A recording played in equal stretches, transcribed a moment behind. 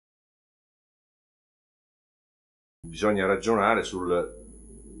bisogna ragionare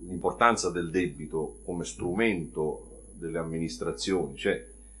sull'importanza del debito come strumento delle amministrazioni, cioè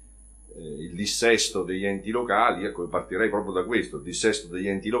il dissesto degli enti locali. Ecco, partirei proprio da questo: il dissesto degli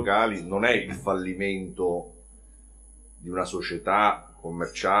enti locali non è il fallimento di una società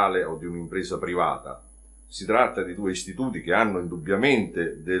commerciale o di un'impresa privata, si tratta di due istituti che hanno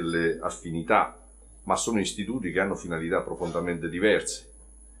indubbiamente delle affinità, ma sono istituti che hanno finalità profondamente diverse.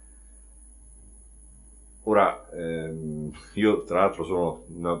 Ora, io tra l'altro sono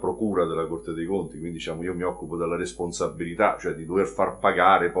una procura della Corte dei Conti, quindi diciamo io mi occupo della responsabilità, cioè di dover far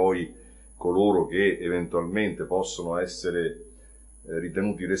pagare poi coloro che eventualmente possono essere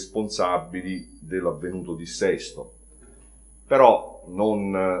ritenuti responsabili dell'avvenuto dissesto. Però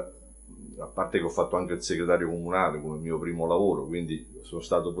non, a parte che ho fatto anche il segretario comunale come mio primo lavoro, quindi sono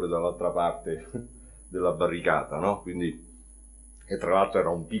stato pure dall'altra parte della barricata, no? Quindi, e tra l'altro era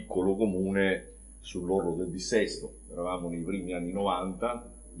un piccolo comune sull'orlo del dissesto, eravamo nei primi anni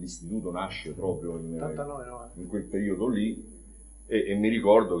 90, l'istituto nasce proprio in quel periodo lì, e mi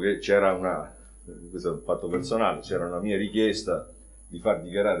ricordo che c'era questo è un fatto personale, c'era una mia richiesta di far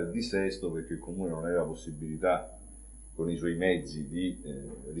dichiarare il dissesto perché il comune non aveva possibilità con i suoi mezzi di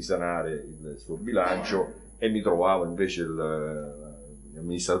risanare il suo bilancio, e mi trovavo invece gli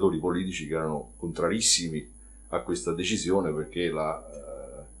amministratori politici che erano contrarissimi a questa decisione perché la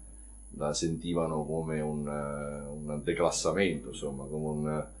sentivano come un declassamento, insomma,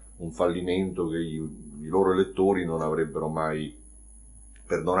 come un fallimento che i loro elettori non avrebbero mai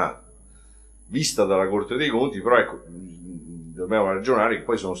perdonato. Vista dalla Corte dei Conti, però ecco, dobbiamo ragionare che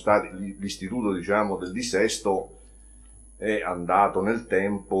poi sono stati l'istituto, diciamo, del dissesto è andato nel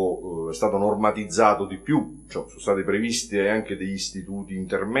tempo, è stato normatizzato di più, cioè sono stati previsti anche degli istituti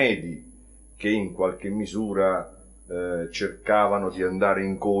intermedi che in qualche misura cercavano di andare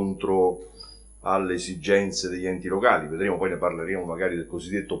incontro alle esigenze degli enti locali. Vedremo, poi ne parleremo magari del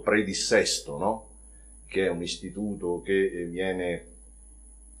cosiddetto predissesto, no? Che è un istituto che viene...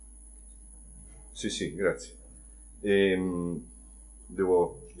 Sì, grazie.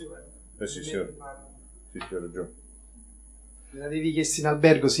 Devo... sì, signor. Sì, c'è ragione. Me l'avevi chiesto in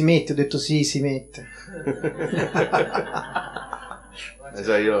albergo, si mette? Ho detto sì, si mette.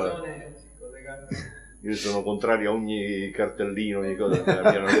 Sai, io sono contrario a ogni cartellino, ogni cosa, nella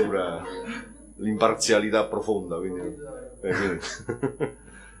mia natura, l'imparzialità profonda, quindi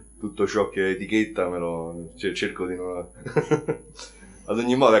tutto ciò che è etichetta cerco di non... Ad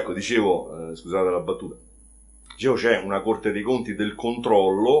ogni modo, ecco, dicevo, scusate la battuta, dicevo, c'è una Corte dei Conti del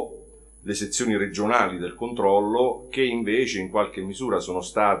controllo, le sezioni regionali del controllo, che invece in qualche misura sono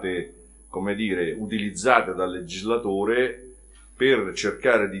state, come dire, utilizzate dal legislatore per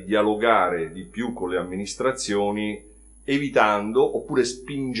cercare di dialogare di più con le amministrazioni, evitando oppure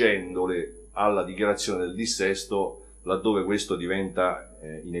spingendole alla dichiarazione del dissesto laddove questo diventa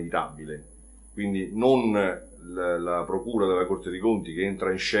inevitabile. Quindi non la Procura della Corte dei Conti che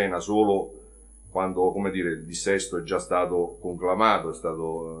entra in scena solo quando, come dire, il dissesto è già stato conclamato, è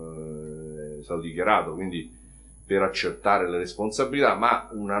stato dichiarato, quindi per accertare le responsabilità, ma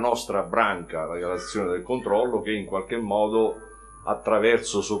una nostra branca, la sezione del controllo, che in qualche modo,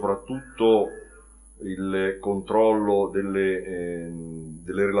 attraverso soprattutto il controllo delle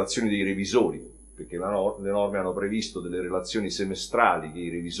relazioni dei revisori, perché le norme hanno previsto delle relazioni semestrali che i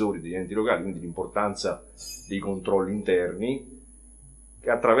revisori degli enti locali, quindi l'importanza dei controlli interni, che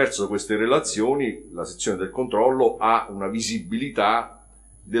attraverso queste relazioni la sezione del controllo ha una visibilità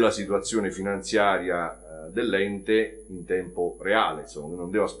della situazione finanziaria dell'ente in tempo reale, insomma, non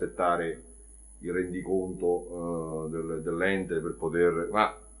devo aspettare il rendiconto dell'ente per poter,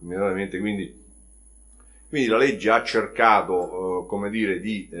 ma immediatamente, quindi la legge ha cercato, come dire,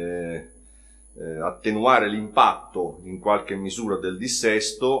 di attenuare l'impatto in qualche misura del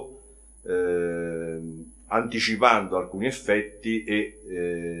dissesto, anticipando alcuni effetti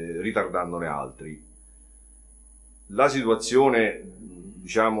e ritardandone altri. La situazione,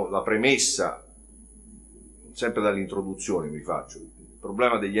 diciamo, la premessa, sempre dall'introduzione mi faccio, il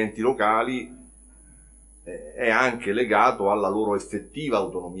problema degli enti locali è anche legato alla loro effettiva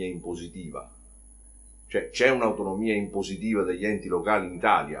autonomia impositiva. Cioè, c'è un'autonomia impositiva degli enti locali in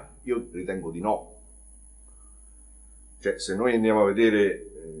Italia? Io ritengo di no. Cioè, se noi andiamo a vedere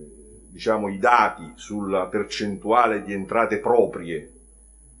diciamo i dati sulla percentuale di entrate proprie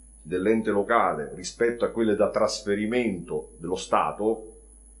dell'ente locale rispetto a quelle da trasferimento dello Stato,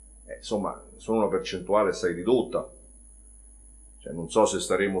 insomma, sono una percentuale assai ridotta. Cioè, non so se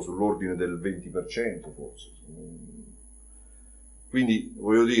staremo sull'ordine del 20% forse. Quindi,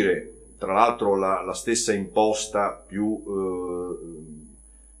 voglio dire, tra l'altro la stessa imposta più,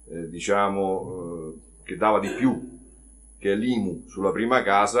 diciamo, che dava di più che è l'IMU sulla prima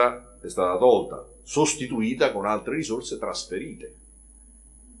casa, è stata tolta, sostituita con altre risorse trasferite.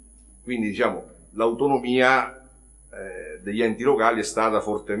 Quindi diciamo l'autonomia degli enti locali è stata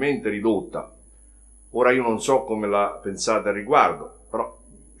fortemente ridotta. Ora io non so come la pensate al riguardo, però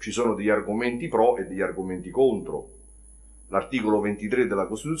ci sono degli argomenti pro e degli argomenti contro. L'articolo 23 della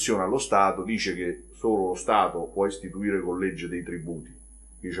Costituzione allo Stato dice che solo lo Stato può istituire con legge dei tributi.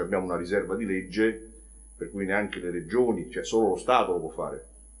 Quindi abbiamo una riserva di legge per cui neanche le regioni, cioè solo lo Stato lo può fare.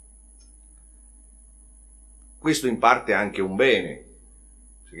 Questo in parte è anche un bene,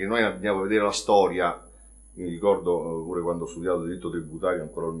 perché noi andiamo a vedere la storia. Mi ricordo pure quando ho studiato diritto tributario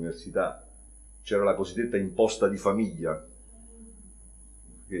ancora all'università, c'era la cosiddetta imposta di famiglia,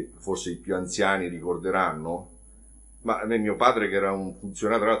 che forse i più anziani ricorderanno, ma a me mio padre, che era un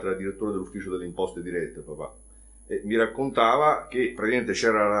funzionario, tra l'altro era direttore dell'ufficio delle imposte dirette, papà, e mi raccontava che praticamente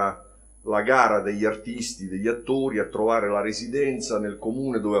c'era la gara degli artisti, degli attori a trovare la residenza nel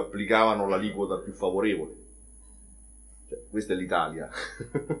comune dove applicavano l'aliquota più favorevole. Cioè, questa è l'Italia.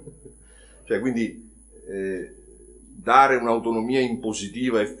 Cioè, quindi dare un'autonomia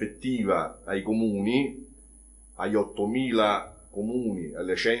impositiva effettiva ai comuni, agli 8.000 comuni,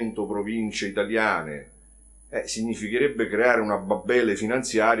 alle 100 province italiane, significherebbe creare una babele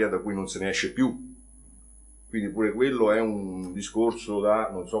finanziaria da cui non se ne esce più. Quindi pure quello è un discorso da,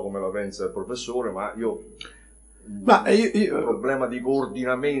 non so come la pensa il professore, ma io il problema di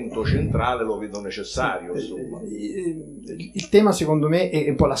coordinamento centrale lo vedo necessario. Il tema secondo me è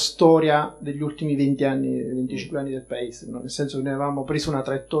un po' la storia degli ultimi 20 anni, 25 anni del paese, no? Nel senso che noi avevamo preso una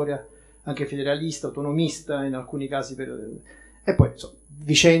traiettoria anche federalista, autonomista in alcuni casi, e poi insomma,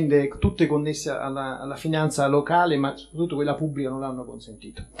 vicende tutte connesse alla finanza locale, ma soprattutto quella pubblica non l'hanno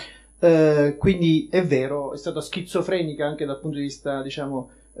consentito. Quindi è vero, è stata schizofrenica anche dal punto di vista,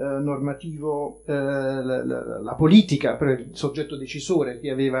 diciamo, normativo, la politica per il soggetto decisore che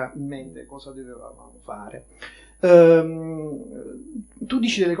aveva in mente cosa dovevamo fare. Tu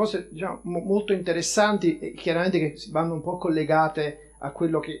dici delle cose, diciamo, molto interessanti e chiaramente che vanno un po' collegate a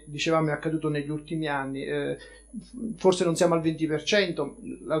quello che dicevamo è accaduto negli ultimi anni. Forse non siamo al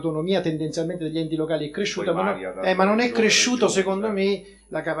 20%, l'autonomia tendenzialmente degli enti locali è cresciuta, ma non è cresciuto secondo me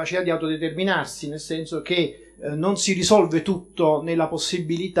la capacità di autodeterminarsi, nel senso che non si risolve tutto nella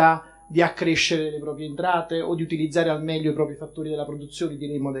possibilità di accrescere le proprie entrate o di utilizzare al meglio i propri fattori della produzione,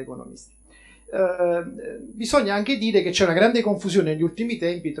 diremmo da economisti. Bisogna anche dire che c'è una grande confusione negli ultimi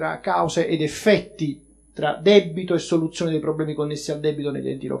tempi tra cause ed effetti, tra debito e soluzione dei problemi connessi al debito negli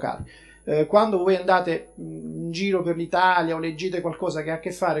enti locali. Quando voi andate in giro per l'Italia o leggete qualcosa che ha a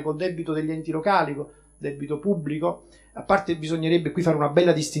che fare col debito degli enti locali, col debito pubblico, a parte bisognerebbe qui fare una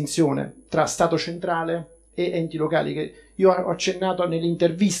bella distinzione tra Stato centrale e enti locali, che io ho accennato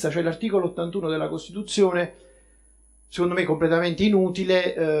nell'intervista, cioè l'articolo 81 della Costituzione, secondo me completamente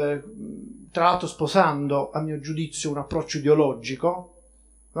inutile, tra l'altro sposando, a mio giudizio, un approccio ideologico,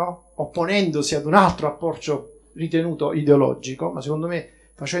 no? Opponendosi ad un altro approccio ritenuto ideologico, ma secondo me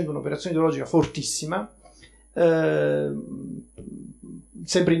facendo un'operazione ideologica fortissima,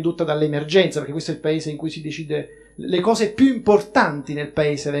 sempre indotta dall'emergenza, perché questo è il paese in cui si decide, le cose più importanti nel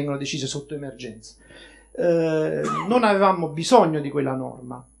paese vengono decise sotto emergenza. Non avevamo bisogno di quella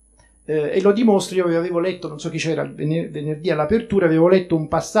norma, e lo dimostro. Io avevo letto, non so chi c'era venerdì all'apertura, avevo letto un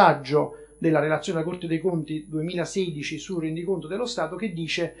passaggio della relazione della Corte dei Conti 2016 sul rendiconto dello Stato che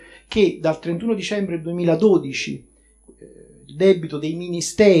dice che dal 31 dicembre 2012 il debito dei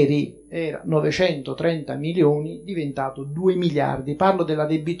ministeri era 930 milioni, diventato 2 miliardi. Parlo della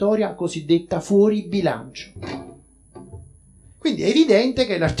debitoria cosiddetta fuori bilancio. Quindi è evidente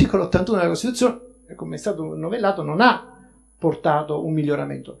che l'articolo 81 della Costituzione, come è stato novellato, non ha portato un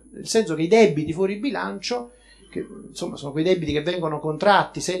miglioramento, nel senso che i debiti fuori bilancio, che insomma sono quei debiti che vengono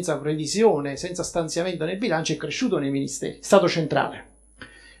contratti senza previsione, senza stanziamento nel bilancio, è cresciuto nei ministeri, Stato centrale.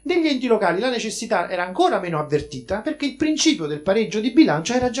 Negli enti locali la necessità era ancora meno avvertita perché il principio del pareggio di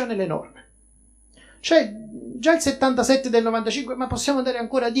bilancio era già nelle norme. Cioè già il 77 del 95, ma possiamo andare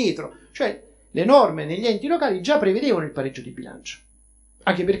ancora dietro, cioè le norme negli enti locali già prevedevano il pareggio di bilancio,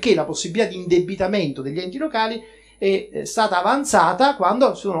 anche perché la possibilità di indebitamento degli enti locali è stata avanzata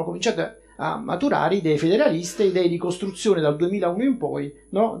quando sono cominciate a maturare idee federaliste, idee di costruzione dal 2001 in poi,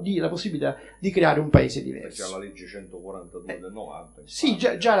 no? La possibilità di creare un paese diverso. Perché la legge 142 del 90. Sì,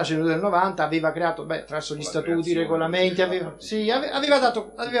 già la 142 del 90 aveva creato, attraverso gli statuti, i regolamenti,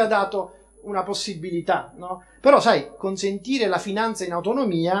 aveva dato una possibilità, no? Però sai, consentire la finanza in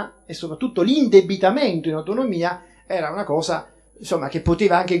autonomia e soprattutto l'indebitamento in autonomia era una cosa, insomma, che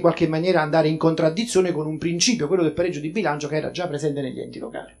poteva anche in qualche maniera andare in contraddizione con un principio, quello del pareggio di bilancio, che era già presente negli enti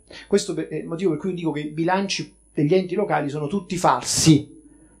locali. Questo è il motivo per cui dico che i bilanci degli enti locali sono tutti falsi.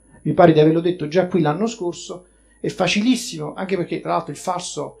 Mi pare di averlo detto già qui l'anno scorso. È facilissimo, anche perché tra l'altro il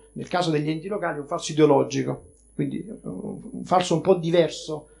falso nel caso degli enti locali è un falso ideologico, quindi un falso un po'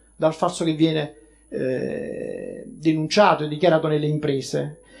 diverso dal falso che viene denunciato e dichiarato nelle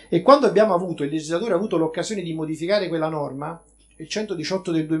imprese. E quando il legislatore ha avuto l'occasione di modificare quella norma, il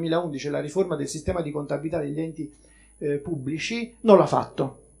 118 del 2011, la riforma del sistema di contabilità degli enti pubblici, non l'ha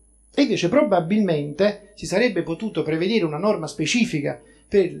fatto. E invece probabilmente si sarebbe potuto prevedere una norma specifica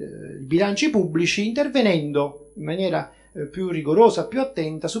per i bilanci pubblici, intervenendo in maniera più rigorosa, più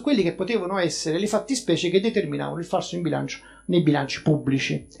attenta su quelli che potevano essere le fattispecie che determinavano il falso in bilancio nei bilanci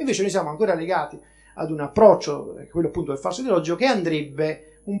pubblici. Invece noi siamo ancora legati ad un approccio, quello appunto del falso ideologico, che andrebbe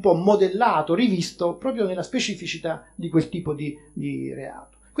un po' modellato, rivisto proprio nella specificità di quel tipo di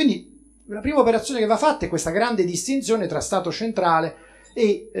reato. Quindi la prima operazione che va fatta è questa grande distinzione tra Stato centrale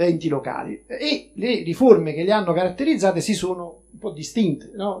e enti locali, e le riforme che le hanno caratterizzate si sono un po'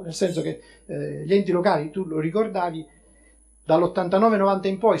 distinte, no? Nel senso che gli enti locali, tu lo ricordavi, dall'89-90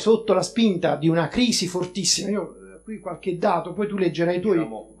 in poi, sotto la spinta di una crisi fortissima, io qui qualche dato, poi tu leggerai i tuoi,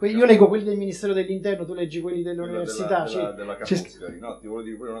 io leggo quelli del Ministero dell'Interno, tu leggi quelli dell'università. Della Capuscari. No, ti volevo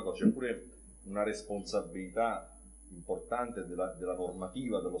dire pure una cosa, c'è pure una responsabilità importante della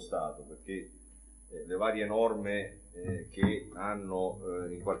normativa dello Stato, perché le varie norme che hanno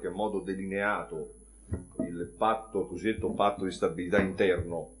in qualche modo delineato il cosiddetto patto di stabilità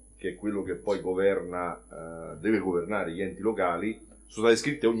interno, che è quello che poi deve governare gli enti locali, sono state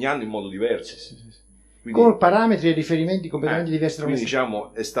scritte ogni anno in modo diverso. Quindi, con parametri e riferimenti completamente diversi. Quindi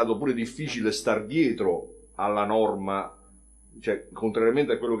diciamo è stato pure difficile star dietro alla norma, cioè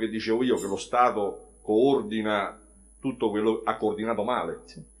contrariamente a quello che dicevo io, che lo Stato coordina tutto quello, ha coordinato male.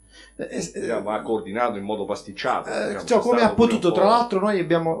 Sì. Ha coordinato in modo pasticciato, come ha potuto. Tra l'altro noi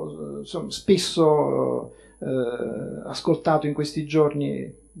abbiamo spesso ascoltato in questi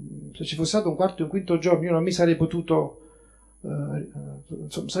giorni, se ci fosse stato un quarto e un quinto giorno io non mi sarei potuto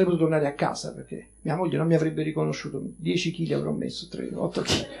sarei potuto tornare a casa, perché mia moglie non mi avrebbe riconosciuto. 10 kg avrò messo, 8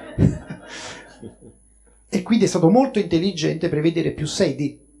 kg. E quindi è stato molto intelligente prevedere più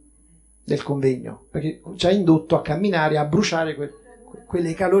sedi del convegno, perché ci ha indotto a camminare, a bruciare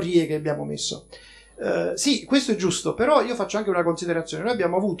quelle calorie che abbiamo messo. Sì, questo è giusto, però io faccio anche una considerazione. Noi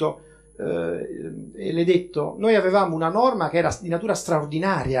abbiamo avuto, e l'hai detto, noi avevamo una norma che era di natura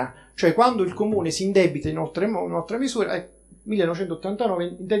straordinaria, cioè quando il comune si indebita in oltre misura,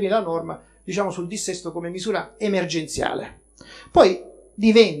 1989 interviene la norma, diciamo, sul dissesto come misura emergenziale. Poi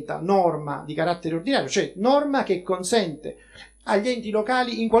diventa norma di carattere ordinario, cioè norma che consente agli enti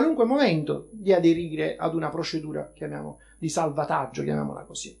locali in qualunque momento di aderire ad una procedura, chiamiamo, di salvataggio, chiamiamola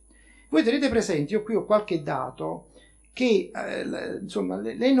così. Voi tenete presente, io qui ho qualche dato, che insomma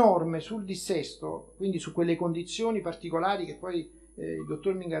le norme sul dissesto, quindi su quelle condizioni particolari che poi il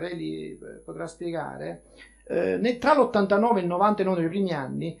dottor Mingarelli potrà spiegare, tra l'89 e il 99, nei primi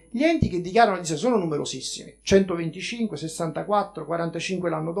anni, gli enti che dichiarano il dissesto sono numerosissimi, 125, 64, 45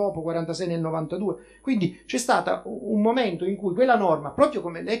 l'anno dopo, 46 nel 92, quindi c'è stato un momento in cui quella norma, proprio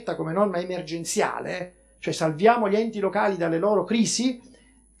come letta come norma emergenziale, cioè salviamo gli enti locali dalle loro crisi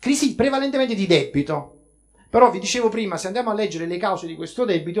prevalentemente di debito. Però vi dicevo prima, se andiamo a leggere le cause di questo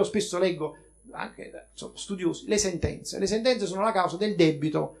debito, io spesso leggo anche da studiosi le sentenze. Le sentenze sono la causa del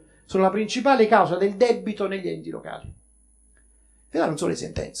debito, sono la principale causa del debito negli enti locali. Però non sono le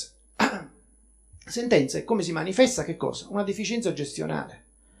sentenze. Sentenze, come si manifesta, che cosa? Una deficienza gestionale.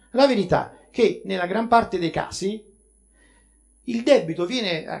 La verità è che nella gran parte dei casi il debito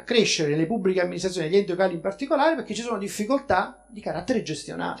viene a crescere nelle pubbliche amministrazioni, negli enti locali in particolare, perché ci sono difficoltà di carattere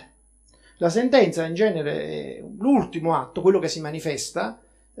gestionale. La sentenza in genere è l'ultimo atto, quello che si manifesta,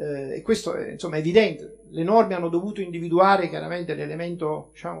 e questo è, insomma, evidente. Le norme hanno dovuto individuare chiaramente l'elemento,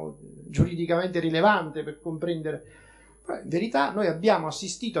 diciamo, giuridicamente rilevante per comprendere. Però in verità noi abbiamo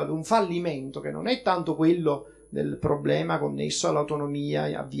assistito ad un fallimento che non è tanto quello del problema connesso all'autonomia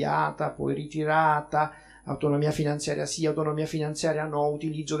avviata, poi ritirata, autonomia finanziaria sì, autonomia finanziaria no,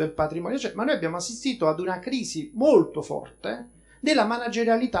 utilizzo del patrimonio, cioè, ma noi abbiamo assistito ad una crisi molto forte della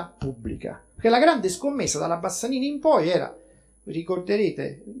managerialità pubblica, perché la grande scommessa dalla Bassanini in poi era,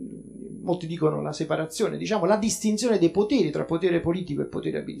 ricorderete, molti dicono la separazione, diciamo la distinzione dei poteri tra potere politico e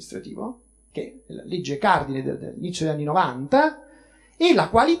potere amministrativo, che è la legge cardine dell'inizio degli anni 90, e la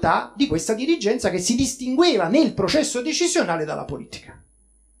qualità di questa dirigenza che si distingueva nel processo decisionale dalla politica.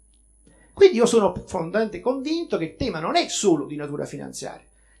 Quindi io sono profondamente convinto che il tema non è solo di natura finanziaria.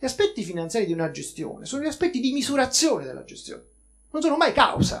 Gli aspetti finanziari di una gestione sono gli aspetti di misurazione della gestione, non sono mai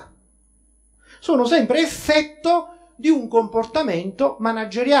causa, sono sempre effetto di un comportamento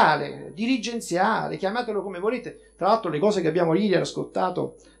manageriale, dirigenziale, chiamatelo come volete. Tra l'altro le cose che abbiamo ieri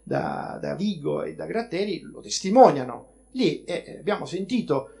ascoltato da Vigo e da Gratteri lo testimoniano. Lì abbiamo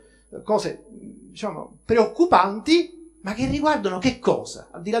sentito cose, diciamo, preoccupanti, ma che riguardano che cosa?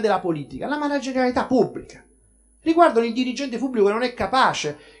 Al di là della politica, la managerialità pubblica. Riguardano il dirigente pubblico che non è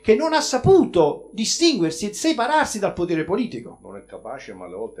capace, che non ha saputo distinguersi e separarsi dal potere politico. Non è capace, ma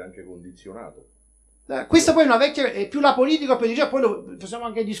alle volte anche condizionato. Questa poi è una vecchia, è più la politica, poi possiamo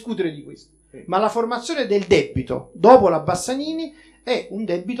anche discutere di questo. Ma la formazione del debito dopo la Bassanini è un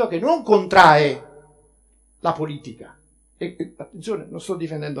debito che non contrae la politica. E attenzione, non sto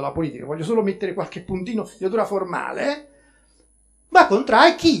difendendo la politica, voglio solo mettere qualche puntino di natura formale, ma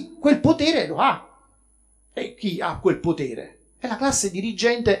contrae chi quel potere lo ha. E chi ha quel potere? È la classe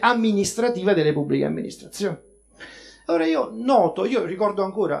dirigente amministrativa delle pubbliche amministrazioni. Allora io ricordo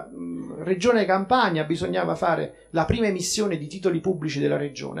ancora, Regione Campania, bisognava fare la prima emissione di titoli pubblici della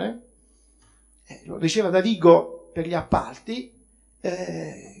regione, lo diceva da Vigo per gli appalti,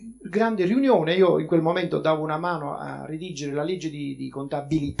 grande riunione, io in quel momento davo una mano a redigere la legge di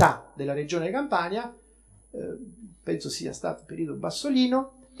contabilità della Regione Campania, penso sia stato il periodo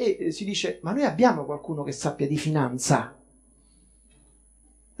Bassolino, e si dice, ma noi abbiamo qualcuno che sappia di finanza?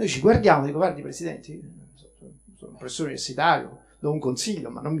 Noi ci guardiamo, dico, guardi Presidente, sono un professore universitario, do un consiglio,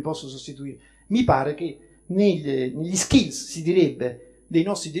 ma non mi posso sostituire. Mi pare che negli skills, si direbbe, dei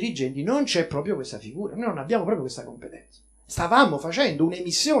nostri dirigenti non c'è proprio questa figura, noi non abbiamo proprio questa competenza. Stavamo facendo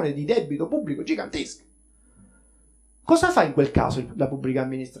un'emissione di debito pubblico gigantesca. Cosa fa in quel caso la pubblica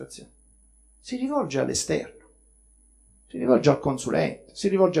amministrazione? Si rivolge all'esterno, si rivolge al consulente, si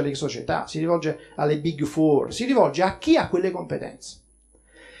rivolge alle società, si rivolge alle big four, si rivolge a chi ha quelle competenze.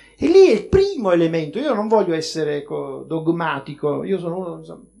 E lì è il primo elemento. Io non voglio essere dogmatico, io sono uno,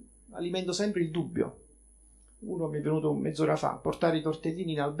 insomma, alimento sempre il dubbio. Uno mi è venuto mezz'ora fa, portare i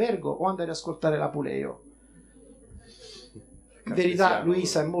tortellini in albergo o andare ad ascoltare la Puleo. In verità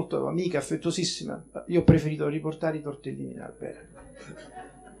Luisa è molto amica, affettuosissima, io ho preferito riportare i tortellini in albergo.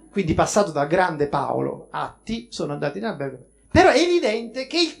 Quindi passato da grande Paolo Atti, sono andato in albergo. Però è evidente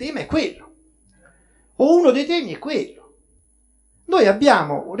che il tema è quello, o uno dei temi è quello. Noi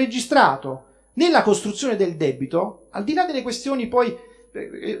abbiamo registrato nella costruzione del debito, al di là delle questioni poi,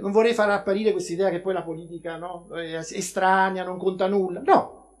 non vorrei far apparire questa idea che poi la politica, no, è estranea, non conta nulla,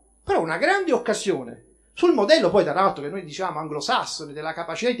 no, però una grande occasione sul modello poi tra l'altro che noi diciamo anglosassone, della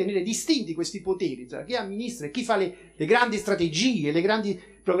capacità di tenere distinti questi poteri, cioè chi amministra e chi fa le grandi strategie, le grandi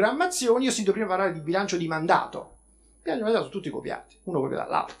programmazioni. Io ho sentito prima parlare di bilancio di mandato, i bilanci di mandato sono tutti copiati, uno copia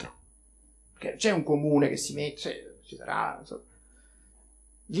dall'altro, perché c'è un comune che si mette, ci sarà, insomma.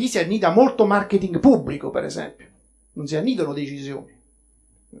 Lì si annida molto marketing pubblico, per esempio, non si annidano decisioni,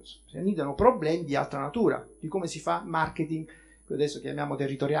 si annidano problemi di altra natura, di come si fa marketing, che adesso chiamiamo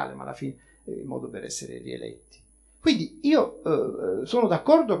territoriale, ma alla fine è il modo per essere rieletti. Quindi io sono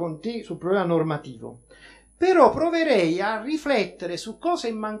d'accordo con te sul problema normativo, però proverei a riflettere su cosa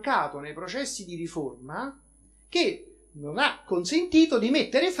è mancato nei processi di riforma che non ha consentito di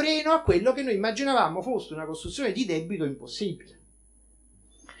mettere freno a quello che noi immaginavamo fosse una costruzione di debito impossibile.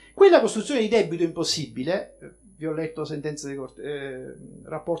 Quella costruzione di debito impossibile, vi ho letto sentenze di corte,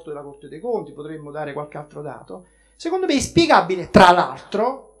 rapporto della Corte dei Conti, potremmo dare qualche altro dato, secondo me è spiegabile, tra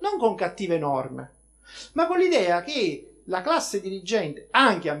l'altro, non con cattive norme, ma con l'idea che la classe dirigente,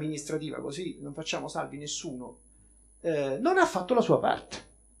 anche amministrativa, così non facciamo salvi nessuno, non ha fatto la sua parte.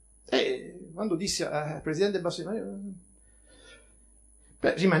 Quando dissi al Presidente Bassolino,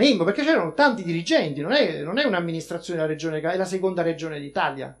 rimanemmo, perché c'erano tanti dirigenti, non è un'amministrazione della regione, è la seconda regione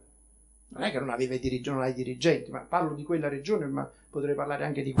d'Italia, non è che non aveva non ha i dirigenti, ma parlo di quella regione, ma potrei parlare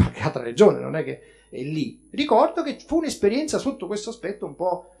anche di qualche altra regione, non è che è lì. Ricordo che fu un'esperienza sotto questo aspetto un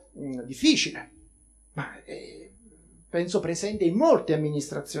po' difficile, ma penso presente in molte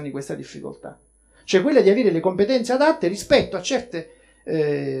amministrazioni questa difficoltà, cioè quella di avere le competenze adatte rispetto a certe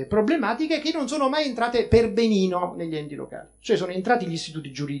problematiche che non sono mai entrate per benino negli enti locali, cioè sono entrati gli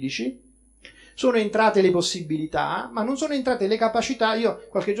istituti giuridici, sono entrate le possibilità, ma non sono entrate le capacità. Io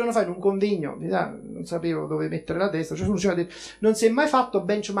qualche giorno fa in un convegno non sapevo dove mettere la testa, cioè non si è mai fatto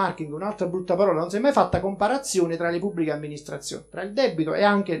benchmarking, un'altra brutta parola, non si è mai fatta comparazione tra le pubbliche amministrazioni, tra il debito e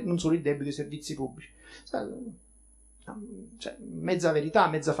anche non solo il debito, i servizi pubblici, cioè, mezza verità,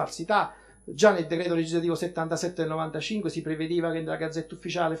 mezza falsità. Già nel decreto legislativo 77 del 95 si prevedeva che nella Gazzetta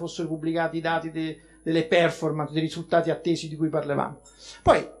Ufficiale fossero pubblicati i dati delle performance, dei risultati attesi di cui parlavamo.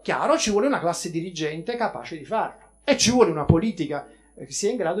 Poi, chiaro, ci vuole una classe dirigente capace di farlo e ci vuole una politica che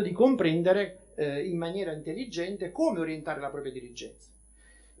sia in grado di comprendere in maniera intelligente come orientare la propria dirigenza.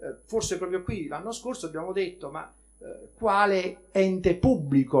 Forse proprio qui l'anno scorso abbiamo detto, ma quale ente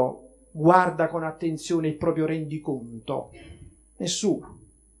pubblico guarda con attenzione il proprio rendiconto? Nessuno.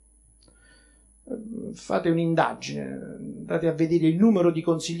 Fate un'indagine, andate a vedere il numero di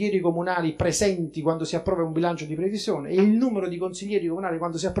consiglieri comunali presenti quando si approva un bilancio di previsione e il numero di consiglieri comunali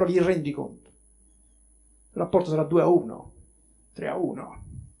quando si approva il rendiconto. Il rapporto sarà 2-1, 3-1.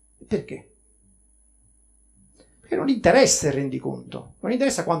 Perché? Perché non interessa il rendiconto, non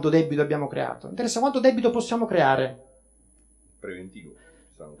interessa quanto debito abbiamo creato, interessa quanto debito possiamo creare. Preventivo.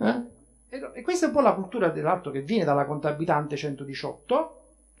 E questa è un po' la cultura dell'altro che viene dalla contabilità ante 118,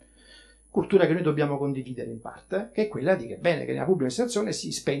 cultura che noi dobbiamo condividere in parte, che è quella di che è bene che nella pubblica amministrazione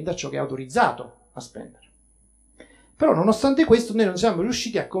si spenda ciò che è autorizzato a spendere. Però nonostante questo noi non siamo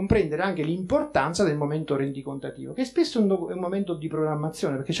riusciti a comprendere anche l'importanza del momento rendicontativo, che spesso è un momento di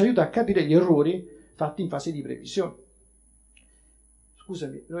programmazione, perché ci aiuta a capire gli errori fatti in fase di previsione.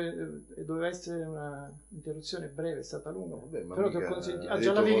 Scusami, doveva essere un'interruzione breve, è stata lunga. Vabbè, ma però ti ho consentito.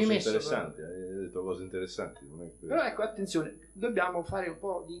 Già l'avevi messo. Hai detto cose interessanti. Non è però ecco, attenzione, dobbiamo fare un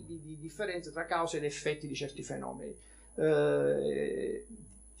po' di differenza tra cause ed effetti di certi fenomeni.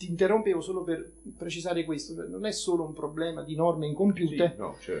 Ti interrompevo solo per precisare questo: non è solo un problema di norme incompiute, sì,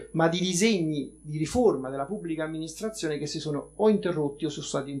 no, certo, ma di disegni di riforma della pubblica amministrazione che si sono o interrotti o sono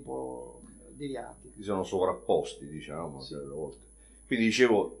stati un po' deviati. Si sono sovrapposti, diciamo, sì, alle volte. Quindi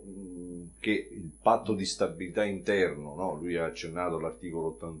dicevo che il patto di stabilità interno, no? Lui ha accennato all'articolo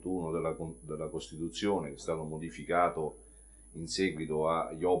 81 della Costituzione, che è stato modificato in seguito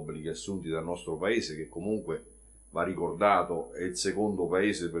agli obblighi assunti dal nostro paese, che comunque, va ricordato, è il secondo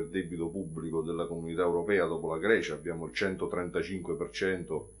paese per debito pubblico della Comunità Europea dopo la Grecia. Abbiamo il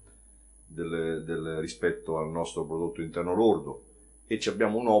 135% rispetto al nostro prodotto interno lordo, e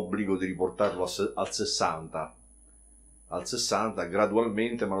abbiamo un obbligo di riportarlo al 60%. Al 60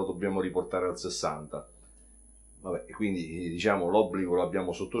 gradualmente, ma lo dobbiamo riportare al 60. Vabbè, quindi diciamo l'obbligo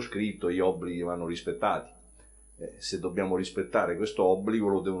l'abbiamo sottoscritto, gli obblighi vanno rispettati. Se dobbiamo rispettare questo obbligo,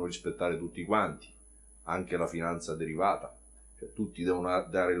 lo devono rispettare tutti quanti, anche la finanza derivata. Cioè, tutti devono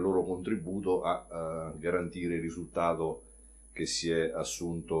dare il loro contributo a garantire il risultato che si è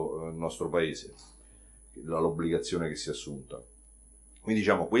assunto nel nostro paese, l'obbligazione che si è assunta. Quindi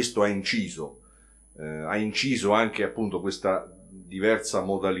diciamo questo ha inciso anche appunto questa diversa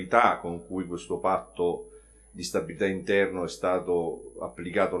modalità con cui questo patto di stabilità interno è stato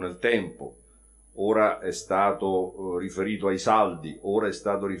applicato nel tempo. Ora è stato riferito ai saldi, ora è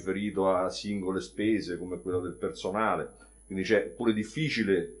stato riferito a singole spese come quella del personale, quindi è pure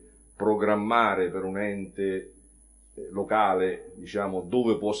difficile programmare per un ente locale, diciamo,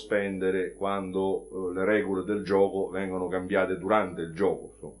 dove può spendere quando le regole del gioco vengono cambiate durante il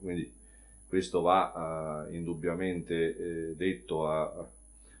gioco. Quindi questo va indubbiamente detto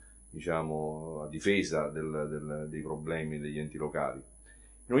diciamo, a difesa dei problemi degli enti locali.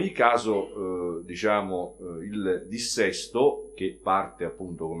 In ogni caso, diciamo, il dissesto, che parte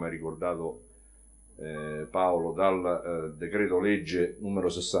appunto, come ha ricordato Paolo, dal decreto legge numero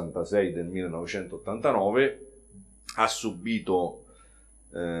 66 del 1989, ha subito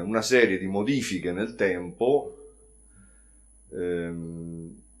una serie di modifiche nel tempo,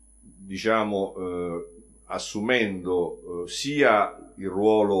 diciamo, assumendo sia il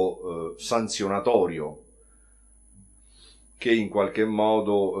ruolo sanzionatorio, che in qualche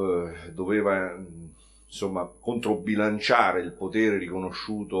modo doveva, insomma, controbilanciare il potere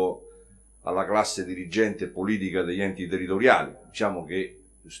riconosciuto alla classe dirigente e politica degli enti territoriali. Diciamo che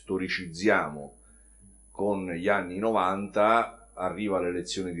storicizziamo: con gli anni 90 arriva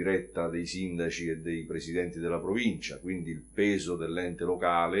l'elezione diretta dei sindaci e dei presidenti della provincia, quindi il peso dell'ente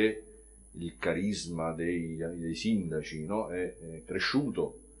locale, il carisma dei sindaci, no? è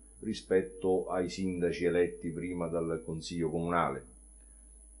cresciuto rispetto ai sindaci eletti prima dal Consiglio Comunale.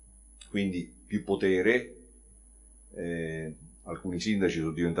 Quindi più potere, alcuni sindaci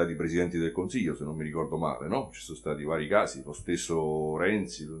sono diventati presidenti del Consiglio, se non mi ricordo male, no? Ci sono stati vari casi, lo stesso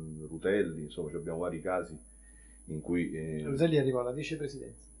Renzi, Rutelli, insomma abbiamo vari casi in cui... Rutelli arrivò alla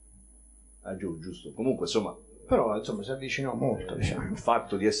vicepresidenza. Ah, giusto. Comunque, insomma... Però, insomma, si avvicinò molto, diciamo. Il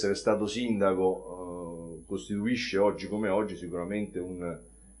fatto di essere stato sindaco costituisce oggi come oggi sicuramente un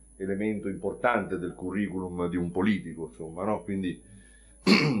elemento importante del curriculum di un politico, insomma, no? Quindi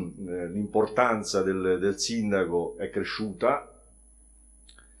l'importanza del sindaco è cresciuta,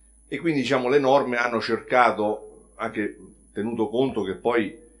 e quindi, diciamo, le norme hanno cercato, anche tenuto conto che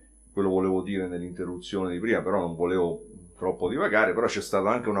poi, quello volevo dire nell'interruzione di prima, però non volevo troppo divagare, però c'è stata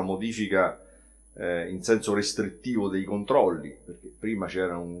anche una modifica in senso restrittivo dei controlli, perché prima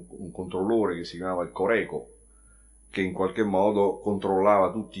c'era un controllore che si chiamava il Coreco, che in qualche modo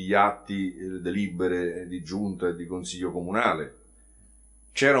controllava tutti gli atti, delibere di giunta e di consiglio comunale.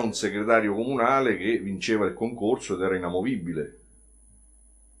 C'era un segretario comunale che vinceva il concorso ed era inamovibile.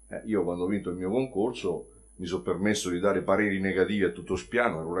 Io quando ho vinto il mio concorso mi sono permesso di dare pareri negativi a tutto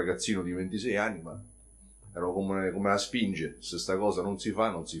spiano, ero un ragazzino di 26 anni, ma ero come la Sfinge, se sta cosa non si fa,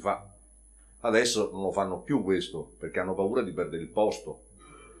 non si fa. Adesso non lo fanno più questo, perché hanno paura di perdere il posto.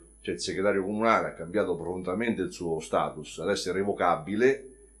 Cioè il segretario comunale ha cambiato profondamente il suo status, adesso è revocabile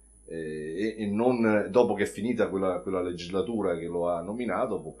e non, dopo che è finita quella legislatura che lo ha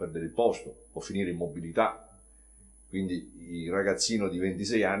nominato, può perdere il posto, può finire in mobilità. Quindi il ragazzino di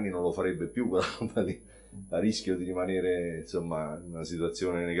 26 anni non lo farebbe più a rischio di rimanere insomma in una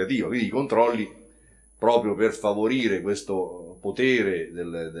situazione negativa. Quindi i controlli, proprio per favorire questo potere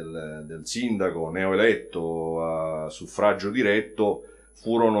del sindaco neoeletto a suffragio diretto,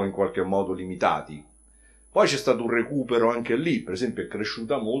 furono in qualche modo limitati. Poi c'è stato un recupero anche lì, per esempio è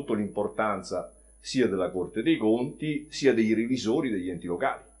cresciuta molto l'importanza sia della Corte dei Conti sia dei revisori degli enti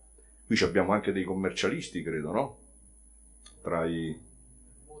locali. Qui abbiamo anche dei commercialisti, credo, no? Tra i...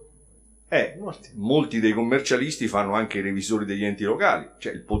 molti dei commercialisti fanno anche i revisori degli enti locali,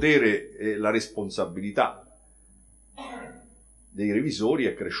 cioè il potere e la responsabilità dei revisori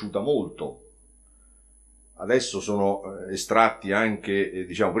è cresciuta molto. Adesso sono estratti anche,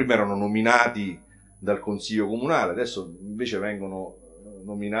 diciamo, prima erano nominati dal Consiglio Comunale, adesso invece vengono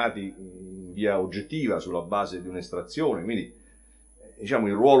nominati in via oggettiva sulla base di un'estrazione, quindi diciamo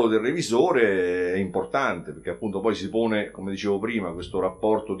il ruolo del revisore è importante, perché appunto poi si pone, come dicevo prima, questo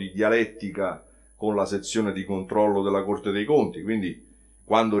rapporto di dialettica con la sezione di controllo della Corte dei Conti, quindi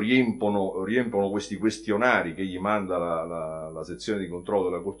quando riempono questi questionari che gli manda la sezione di controllo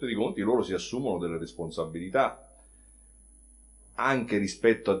della Corte dei Conti, loro si assumono delle responsabilità anche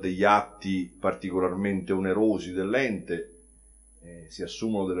rispetto a degli atti particolarmente onerosi dell'ente, si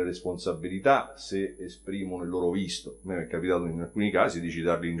assumono delle responsabilità se esprimono il loro visto. A me è capitato in alcuni casi di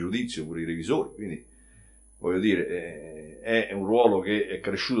citarli in giudizio pure i revisori, quindi voglio dire, è un ruolo che è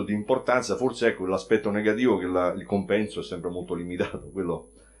cresciuto di importanza. Forse ecco l'aspetto negativo che il compenso è sempre molto limitato, quello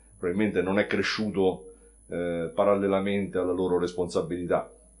probabilmente non è cresciuto parallelamente alla loro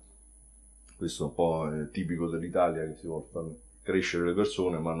responsabilità. Questo è un po' tipico dell'Italia, che si vuole far crescere le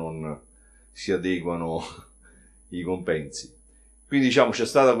persone ma non si adeguano i compensi. Quindi diciamo c'è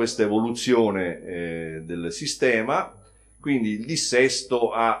stata questa evoluzione del sistema, quindi il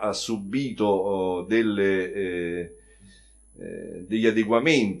dissesto ha subito degli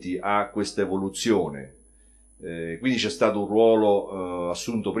adeguamenti a questa evoluzione, quindi c'è stato un ruolo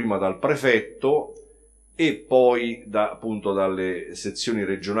assunto prima dal prefetto e poi appunto dalle sezioni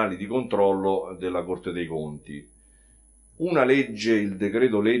regionali di controllo della Corte dei Conti. Una legge, il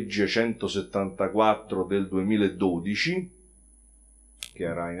decreto legge 174 del 2012, che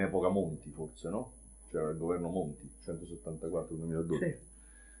era in epoca Monti forse, no? C'era il governo Monti, 174 del 2012, sì.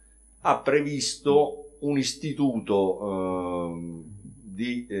 Ha previsto un istituto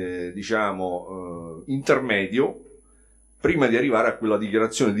intermedio prima di arrivare a quella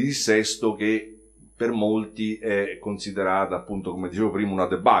dichiarazione di dissesto che per molti è considerata, appunto, come dicevo prima, una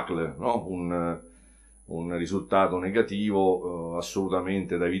debacle, no? Un risultato negativo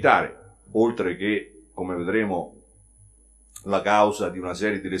assolutamente da evitare, oltre che, come vedremo, la causa di una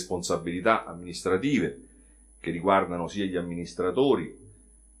serie di responsabilità amministrative che riguardano sia gli amministratori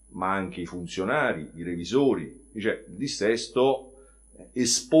ma anche i funzionari, i revisori. Cioè, il dissesto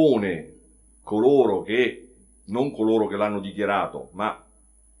espone non coloro che l'hanno dichiarato, ma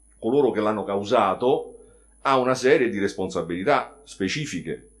coloro che l'hanno causato a una serie di responsabilità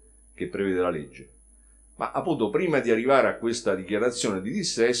specifiche che prevede la legge. Ma appunto prima di arrivare a questa dichiarazione di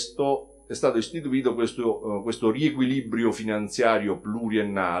dissesto è stato istituito questo riequilibrio finanziario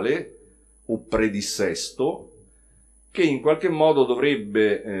pluriennale o predissesto, che in qualche modo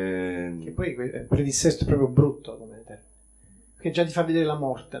dovrebbe... Che poi predissesto è proprio brutto come termine, perché già ti fa vedere la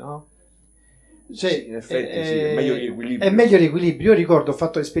morte, no? Cioè, sì, in effetti sì, è meglio riequilibrio. È meglio riequilibrio. Io ricordo, ho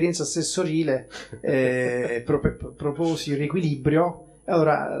fatto l'esperienza assessorile, proposi il riequilibrio.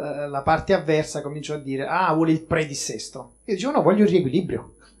 Allora la parte avversa cominciò a dire: ah, vuole il predissesto. Io dicevo: no, voglio il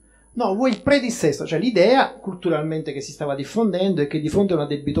riequilibrio. No, vuoi il predissesto. Cioè l'idea culturalmente che si stava diffondendo è che di fronte a una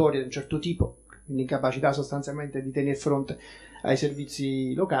debitoria di un certo tipo, quindi incapacità sostanzialmente di tenere fronte ai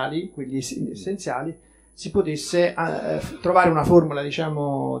servizi locali, quelli essenziali, si potesse trovare una formula,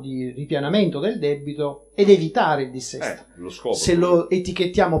 diciamo, di ripianamento del debito ed evitare il dissesto. Lo scopo. Se lo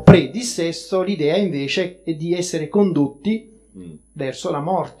etichettiamo predissesto, l'idea invece è di essere condotti verso la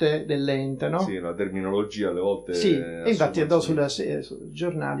morte dell'ente, no? Sì, la terminologia alle volte... Sì, e infatti andò sui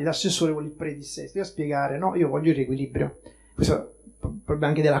giornali, l'assessore vuole il predissesto, io a spiegare, no, io voglio il riequilibrio. Questo è il problema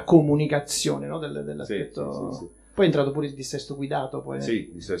anche della comunicazione, no? Dell'aspetto... Sì. Poi è entrato pure il dissesto guidato. Poi. Sì,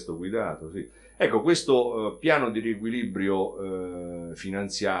 il dissesto guidato, sì. Ecco, questo piano di riequilibrio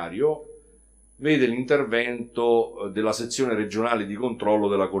finanziario vede l'intervento della sezione regionale di controllo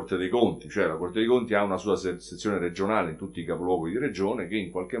della Corte dei Conti, cioè la Corte dei Conti ha una sua sezione regionale in tutti i capoluoghi di regione che in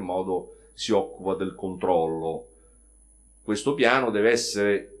qualche modo si occupa del controllo. Questo piano deve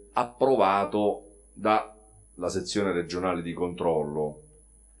essere approvato dalla sezione regionale di controllo.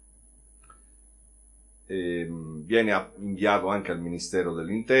 Viene inviato anche al Ministero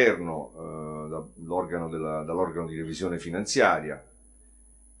dell'Interno, dall'organo di revisione finanziaria,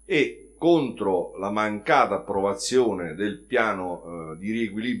 e contro la mancata approvazione del piano di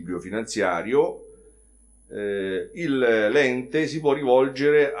riequilibrio finanziario l'ente si può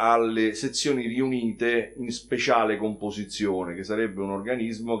rivolgere alle sezioni riunite in speciale composizione, che sarebbe un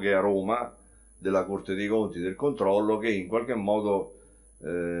organismo che è a Roma della Corte dei Conti e del Controllo, che in qualche modo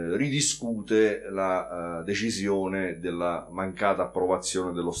ridiscute la decisione della mancata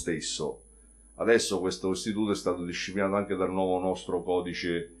approvazione dello stesso. Adesso questo istituto è stato disciplinato anche dal nuovo nostro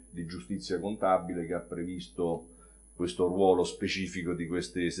codice di giustizia contabile, che ha previsto questo ruolo specifico di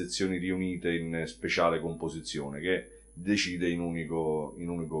queste sezioni riunite in speciale composizione, che decide in unico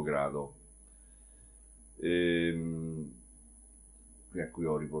grado. Qui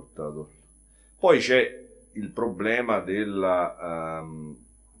ho riportato. Poi c'è il problema dei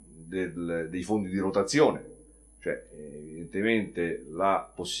fondi di rotazione, cioè evidentemente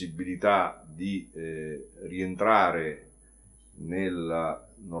la possibilità di rientrare nella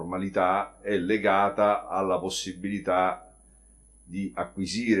normalità è legata alla possibilità di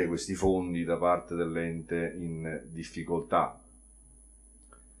acquisire questi fondi da parte dell'ente in difficoltà.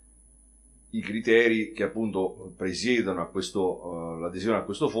 I criteri che appunto presiedono a l'adesione a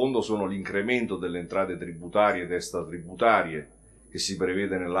questo fondo sono l'incremento delle entrate tributarie ed extratributarie che si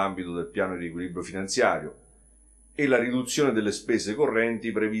prevede nell'ambito del piano di riequilibrio finanziario e la riduzione delle spese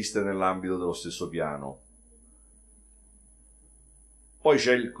correnti previste nell'ambito dello stesso piano. Poi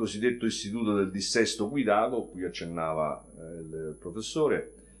c'è il cosiddetto istituto del dissesto guidato, cui accennava il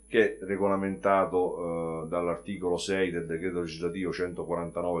professore, che è regolamentato dall'articolo 6 del decreto legislativo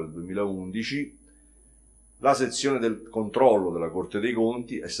 149 del 2011. La sezione del controllo della Corte dei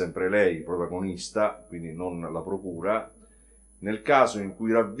Conti è sempre lei protagonista, quindi non la procura. Nel caso in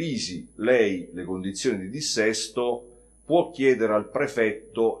cui ravvisi lei le condizioni di dissesto, può chiedere al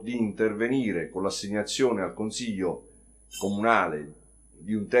prefetto di intervenire con l'assegnazione al Consiglio Comunale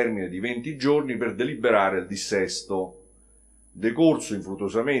di un termine di 20 giorni per deliberare il dissesto. Decorso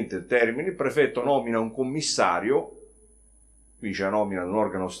infruttuosamente il termine, il prefetto nomina un commissario, qui c'è la nomina di un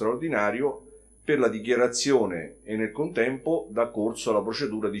organo straordinario, per la dichiarazione e nel contempo dà corso alla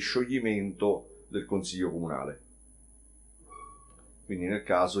procedura di scioglimento del Consiglio Comunale. Quindi nel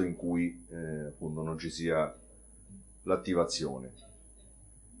caso in cui appunto non ci sia l'attivazione.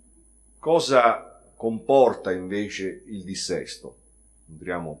 Cosa comporta invece il dissesto?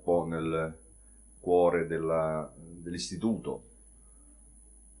 Entriamo un po' nel cuore dell'istituto.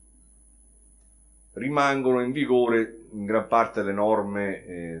 Rimangono in vigore in gran parte le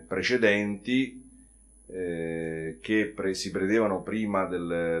norme precedenti che si prevedevano prima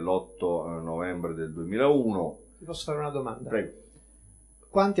dell'8 novembre del 2001. Ti posso fare una domanda? Prego.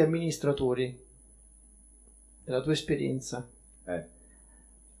 Quanti amministratori, nella tua esperienza,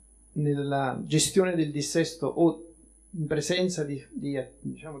 nella gestione del dissesto o in presenza di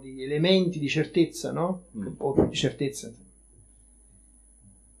elementi di certezza, no? O di certezza,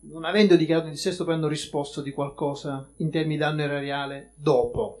 non avendo dichiarato il dissesto, poi hanno risposto di qualcosa in termini di danno erariale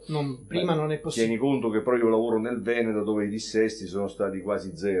dopo, prima non è possibile. Tieni conto che però io lavoro nel Veneto, dove i dissesti sono stati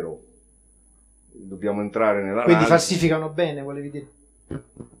quasi zero. Dobbiamo entrare nell'analisi. Quindi falsificano bene, volevi dire?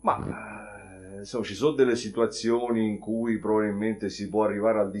 Ma insomma, ci sono delle situazioni in cui probabilmente si può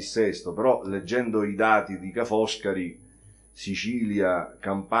arrivare al dissesto, però leggendo i dati di Ca' Foscari, Sicilia,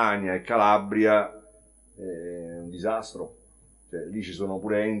 Campania e Calabria è un disastro. Cioè, lì ci sono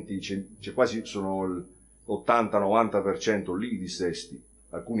pure enti, c'è quasi sono l'80-90% lì i dissesti,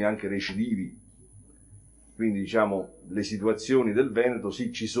 alcuni anche recidivi. Quindi diciamo le situazioni del Veneto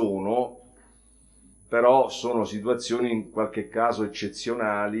sì ci sono, però sono situazioni in qualche caso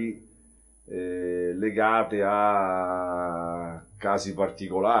eccezionali, legate a casi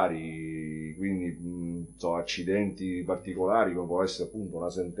particolari, quindi accidenti particolari, come può essere appunto una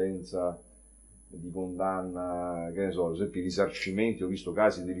sentenza di condanna, che ne so, ad esempio i risarcimenti. Ho visto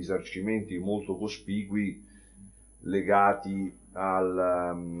casi di risarcimenti molto cospicui legati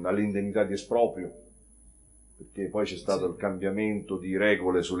alle indennità di esproprio, perché poi c'è stato il cambiamento di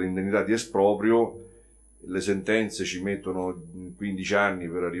regole sulle indennità di esproprio, le sentenze ci mettono 15 anni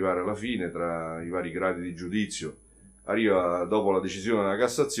per arrivare alla fine tra i vari gradi di giudizio. Arriva dopo la decisione della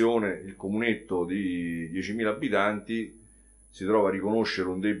Cassazione, il comunetto di 10.000 abitanti si trova a riconoscere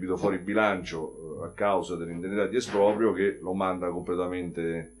un debito fuori bilancio a causa dell'indennità di esproprio che lo manda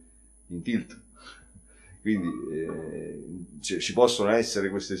completamente in tilt. Quindi ci possono essere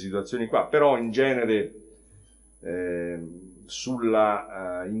queste situazioni qua, però in genere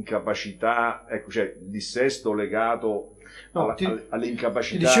sulla incapacità, ecco, cioè il dissesto legato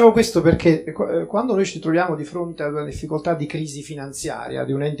all'incapacità. Ti dicevo questo perché quando noi ci troviamo di fronte ad una difficoltà di crisi finanziaria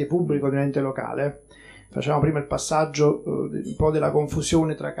di un ente pubblico, di un ente locale, facciamo prima il passaggio un po' della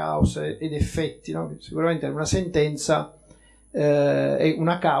confusione tra cause ed effetti, no? Sicuramente una sentenza è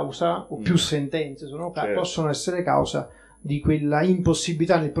una causa, o più sentenze possono essere causa di quella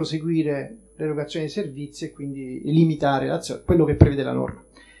impossibilità nel proseguire l'erogazione dei servizi e quindi limitare l'azione, quello che prevede la norma.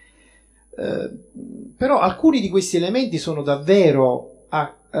 Però alcuni di questi elementi sono davvero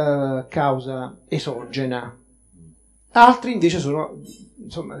a causa esogena, altri invece sono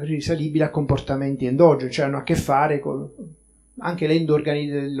risalibili a comportamenti endogeni, cioè hanno a che fare con anche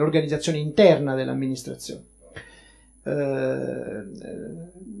l'organizzazione interna dell'amministrazione.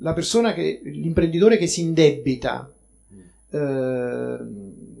 L'imprenditore che si indebita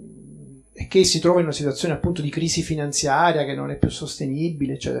e che si trova in una situazione appunto di crisi finanziaria che non è più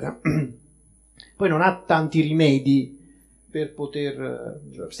sostenibile, eccetera, poi non ha tanti rimedi per poter...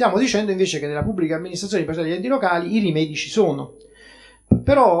 Stiamo dicendo invece che nella pubblica amministrazione, per esempio degli enti locali, i rimedi ci sono.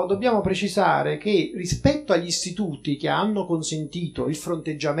 Però dobbiamo precisare che rispetto agli istituti che hanno consentito il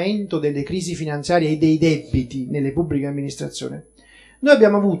fronteggiamento delle crisi finanziarie e dei debiti nelle pubbliche amministrazioni, noi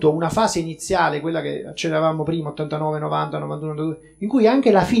abbiamo avuto una fase iniziale, quella che accennavamo prima, 89, 90, 91, 92, in cui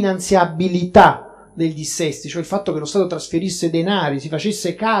anche la finanziabilità degli dissesti, cioè il fatto che lo Stato trasferisse denari, si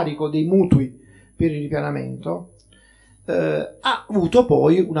facesse carico dei mutui per il ripianamento, ha avuto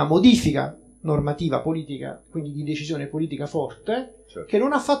poi una modifica normativa politica, quindi di decisione politica forte, certo, che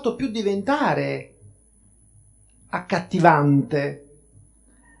non ha fatto più diventare accattivante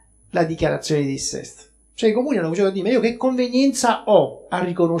la dichiarazione di dissesto. Cioè i comuni hanno cominciato a dire: ma io che convenienza ho a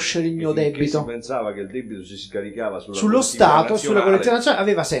riconoscere il mio debito? Si pensava che il debito si scaricava sullo Stato, sulla collezione nazionale,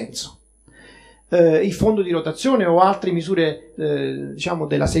 aveva senso. Il fondo di rotazione o altre misure diciamo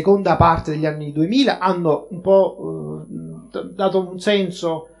della seconda parte degli anni 2000 hanno un po' dato un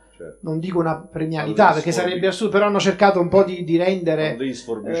senso, non dico una premialità perché sarebbe assurdo, però hanno cercato un po' di rendere, quando devi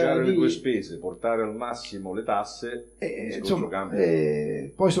sforbiciare le tue spese, portare al massimo le tasse, insomma,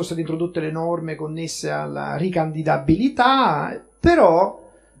 poi sono state introdotte le norme connesse alla ricandidabilità, però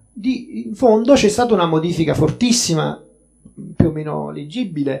in fondo c'è stata una modifica fortissima, più o meno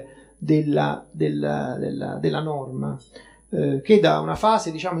leggibile, della norma, che da una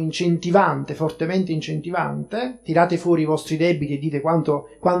fase diciamo incentivante, fortemente incentivante, tirate fuori i vostri debiti e dite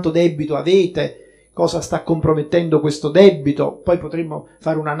quanto debito avete, cosa sta compromettendo questo debito, poi potremmo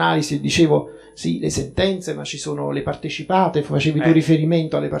fare un'analisi, dicevo sì, le sentenze, ma ci sono le partecipate, facevi tu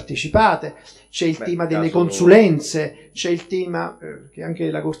riferimento alle partecipate, c'è il tema delle consulenze, c'è il tema che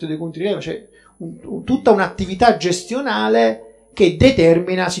anche la Corte dei Conti rileva, c'è tutta un'attività gestionale che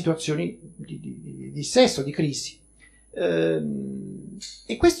determina situazioni di dissesto, di crisi.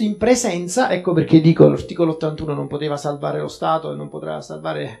 E questo in presenza, ecco perché dico l'articolo 81 non poteva salvare lo Stato e non potrà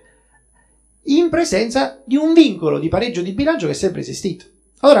salvare, in presenza di un vincolo di pareggio di bilancio che è sempre esistito.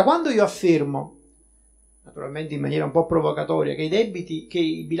 Allora, quando io affermo, naturalmente in maniera un po' provocatoria, che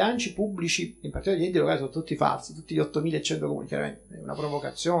i bilanci pubblici, in particolare gli enti locali, sono tutti falsi, tutti gli 8.100 comuni, chiaramente è una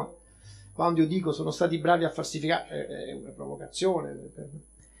provocazione. Quando io dico sono stati bravi a falsificare, è una provocazione.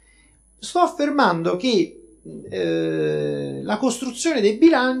 Sto affermando che la costruzione dei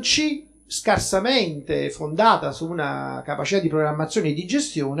bilanci, scarsamente fondata su una capacità di programmazione e di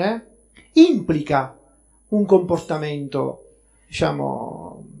gestione, implica un comportamento,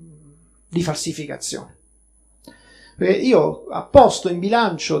 diciamo, di falsificazione. Perché io apposto in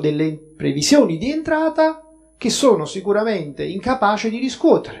bilancio delle previsioni di entrata che sono sicuramente incapaci di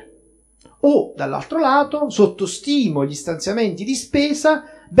riscuotere, o dall'altro lato sottostimo gli stanziamenti di spesa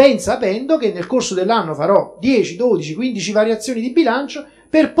ben sapendo che nel corso dell'anno farò 10, 12, 15 variazioni di bilancio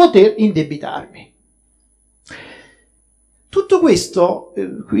per poter indebitarmi. Tutto questo,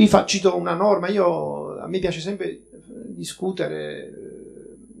 qui cito una norma, a me piace sempre discutere,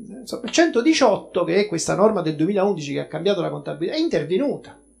 il 118, che è questa norma del 2011 che ha cambiato la contabilità, è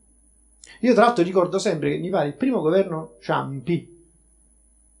intervenuta. Io tra l'altro ricordo sempre che mi pare il primo governo Ciampi,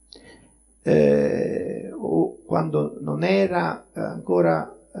 quando non era ancora,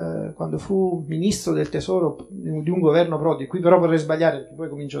 quando fu ministro del tesoro di un governo Prodi, qui però potrei sbagliare perché poi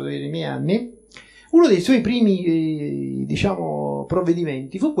comincio ad avere i miei anni, uno dei suoi primi diciamo,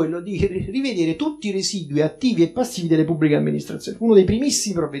 provvedimenti fu quello di rivedere tutti i residui attivi e passivi delle pubbliche amministrazioni, uno dei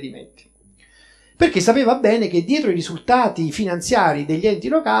primissimi provvedimenti, perché sapeva bene che dietro i risultati finanziari degli enti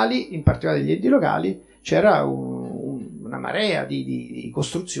locali, in particolare degli enti locali, c'era una marea di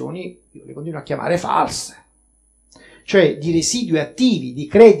costruzioni, io le continuo a chiamare false, cioè di residui attivi, di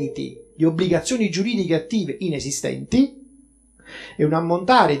crediti, di obbligazioni giuridiche attive inesistenti e un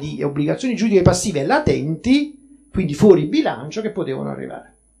ammontare di obbligazioni giuridiche passive latenti, quindi fuori bilancio, che potevano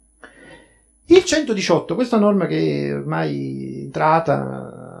arrivare. Il 118, questa norma che è ormai è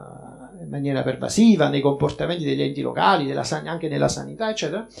entrata in maniera pervasiva nei comportamenti degli enti locali, anche nella sanità,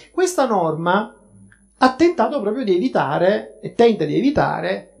 eccetera, questa norma ha tentato proprio di evitare, e tenta di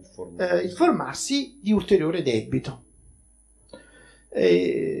evitare, il formarsi di ulteriore debito.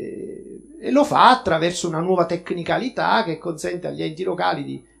 E lo fa attraverso una nuova tecnicalità che consente agli enti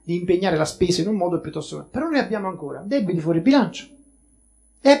locali di impegnare la spesa in un modo piuttosto... Però noi abbiamo ancora debiti fuori bilancio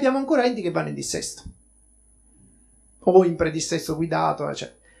e abbiamo ancora enti che vanno in dissesto o in predissesto guidato,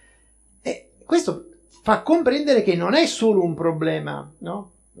 eccetera. E questo fa comprendere che non è solo un problema,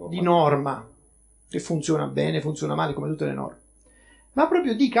 no? Di norma, che funziona bene, funziona male come tutte le norme, ma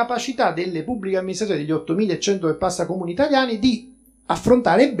proprio di capacità delle pubbliche amministrazioni, degli 8.100 e passa comuni italiani, di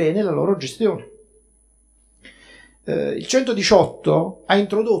affrontare bene la loro gestione. Il 118 ha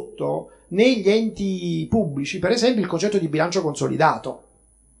introdotto negli enti pubblici, per esempio, il concetto di bilancio consolidato.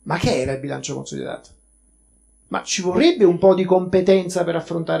 Ma che era il bilancio consolidato? Ma ci vorrebbe un po' di competenza per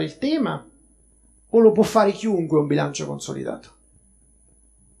affrontare il tema? O lo può fare chiunque un bilancio consolidato?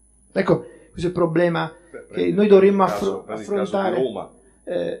 Ecco, questo è il problema che noi dovremmo affrontare. Il caso di Roma,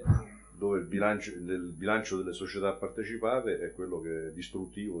 dove il bilancio delle società partecipate è quello che è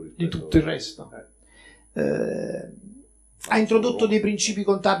distruttivo di tutto il resto. Ha introdotto dei principi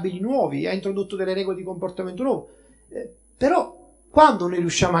contabili nuovi, ha introdotto delle regole di comportamento nuovo, però quando noi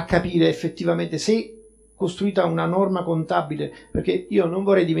riusciamo a capire effettivamente se costruita una norma contabile, perché io non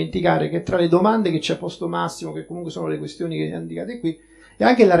vorrei dimenticare che tra le domande che ci ha posto Massimo, che comunque sono le questioni che indicate qui, è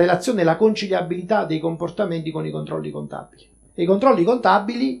anche la relazione, la conciliabilità dei comportamenti con i controlli contabili. E i controlli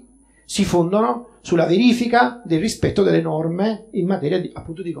contabili si fondano sulla verifica del rispetto delle norme in materia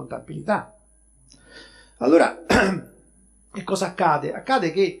appunto di contabilità. Allora, che cosa accade?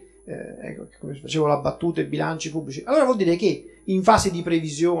 Accade che, ecco, come facevo la battuta, i bilanci pubblici, allora vuol dire che in fase di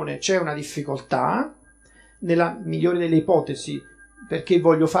previsione c'è una difficoltà, nella migliore delle ipotesi, perché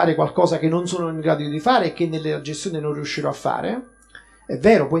voglio fare qualcosa che non sono in grado di fare e che nella gestione non riuscirò a fare. È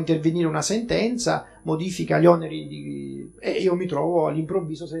vero, può intervenire una sentenza, modifica gli oneri e io mi trovo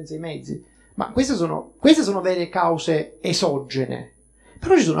all'improvviso senza i mezzi. Ma queste sono vere cause esogene.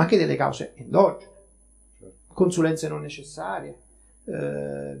 Però ci sono anche delle cause endogene. Consulenze non necessarie,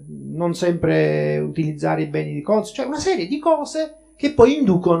 non sempre utilizzare i beni di conto, cioè una serie di cose che poi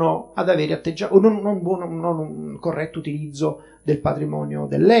inducono ad avere non un corretto utilizzo del patrimonio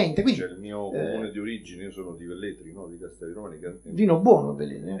dell'ente. Quindi, il mio comune di origine, io sono di Velletri, no? Di Castelli Romani, vino buono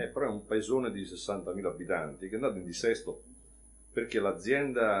Velletri. Però è un paesone di 60.000 abitanti che è andato in dissesto perché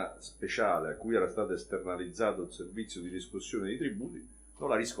l'azienda speciale a cui era stato esternalizzato il servizio di riscossione dei tributi non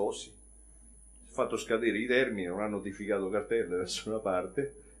l'ha riscossi. Fatto scadere i termini, non ha notificato cartelle da nessuna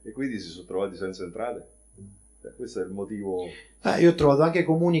parte e quindi si sono trovati senza entrate. Questo è il motivo. Io ho trovato anche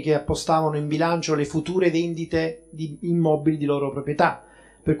comuni che appostavano in bilancio le future vendite di immobili di loro proprietà,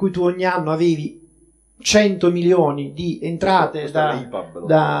 per cui tu ogni anno avevi 100 milioni di entrate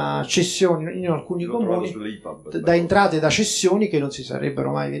da cessioni in alcuni comuni, da entrate da cessioni che non si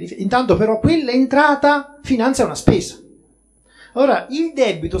sarebbero mai verificate. Intanto però quell'entrata finanzia una spesa. Allora il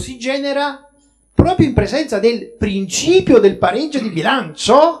debito si genera proprio in presenza del principio del pareggio di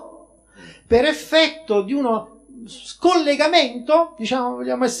bilancio, per effetto di uno scollegamento, diciamo,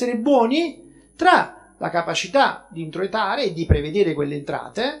 vogliamo essere buoni, tra la capacità di introitare e di prevedere quelle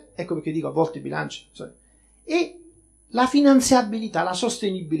entrate, ecco perché dico a volte i bilanci, e la finanziabilità, la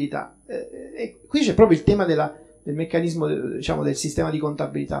sostenibilità. E qui c'è proprio il tema del meccanismo, diciamo, del sistema di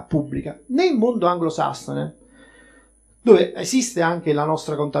contabilità pubblica. Nel mondo anglosassone, dove esiste anche la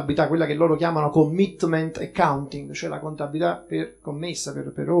nostra contabilità, quella che loro chiamano commitment accounting, cioè la contabilità per commessa,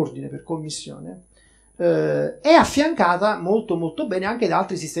 per ordine, per commissione, è affiancata molto molto bene anche da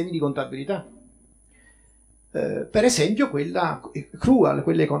altri sistemi di contabilità. Per esempio quella accrual,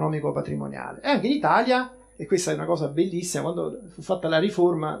 quella economico-patrimoniale. E anche in Italia, e questa è una cosa bellissima, quando fu fatta la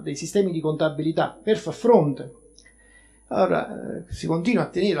riforma dei sistemi di contabilità per far fronte Allora, si continua a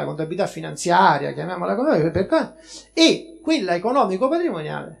tenere la contabilità finanziaria, chiamiamola come, e quella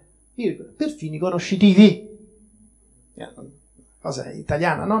economico-patrimoniale, per fini conoscitivi. Cosa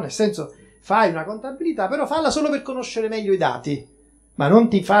italiana, no? Nel senso, fai una contabilità, però falla solo per conoscere meglio i dati, ma non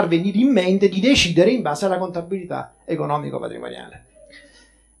ti far venire in mente di decidere in base alla contabilità economico-patrimoniale.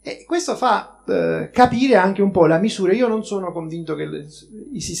 E questo fa capire anche un po' la misura. Io non sono convinto che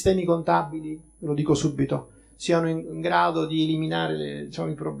i sistemi contabili, lo dico subito, siano in grado di eliminare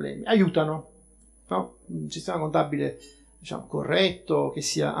i problemi. Aiutano, no? Un sistema contabile corretto, che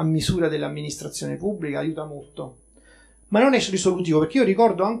sia a misura dell'amministrazione pubblica, aiuta molto. Ma non è risolutivo, perché io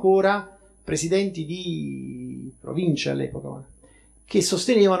ricordo ancora presidenti di province all'epoca che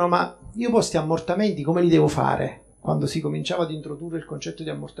sostenevano: ma io poi questi ammortamenti come li devo fare? Quando si cominciava ad introdurre il concetto di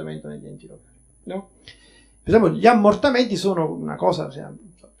ammortamento negli enti locali, no? Per esempio, gli ammortamenti sono una cosa,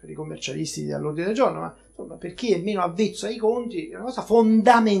 per i commercialisti all'ordine del giorno, ma insomma, per chi è meno avvezzo ai conti è una cosa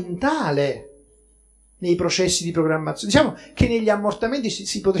fondamentale nei processi di programmazione. Diciamo che negli ammortamenti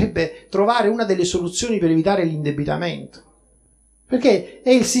si potrebbe trovare una delle soluzioni per evitare l'indebitamento, perché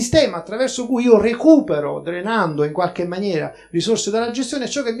è il sistema attraverso cui io recupero, drenando in qualche maniera risorse dalla gestione,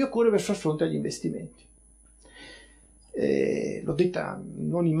 ciò che mi occorre per far fronte agli investimenti. L'ho detta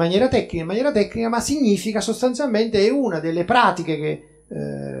non in maniera tecnica, ma significa sostanzialmente, è una delle pratiche che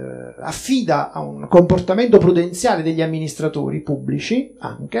affida a un comportamento prudenziale degli amministratori pubblici,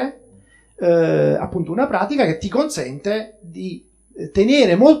 anche appunto una pratica che ti consente di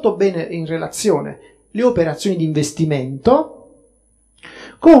tenere molto bene in relazione le operazioni di investimento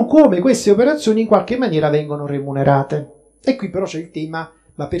con come queste operazioni in qualche maniera vengono remunerate. E qui però c'è il tema: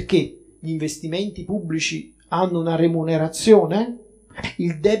 ma perché gli investimenti pubblici hanno una remunerazione?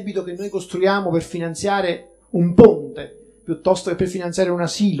 Il debito che noi costruiamo per finanziare un ponte, piuttosto che per finanziare un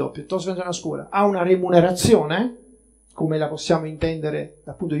asilo, piuttosto che per finanziare una scuola, ha una remunerazione, come la possiamo intendere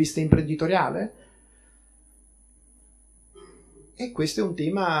dal punto di vista imprenditoriale? E questo è un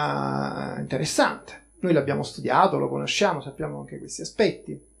tema interessante. Noi l'abbiamo studiato, lo conosciamo, sappiamo anche questi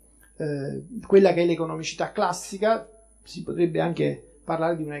aspetti. Quella che è l'economicità classica, si potrebbe anche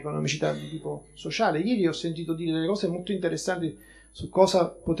parlare di una economicità di tipo sociale. Ieri ho sentito dire delle cose molto interessanti su cosa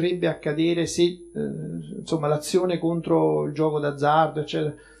potrebbe accadere se l'azione contro il gioco d'azzardo,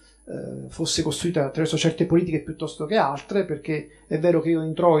 eccetera, fosse costruita attraverso certe politiche piuttosto che altre, perché è vero che io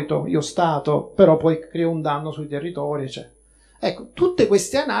introito, io Stato, però poi creo un danno sui territori, eccetera. Ecco, tutte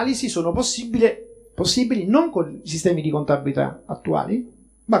queste analisi sono possibili non con i sistemi di contabilità attuali,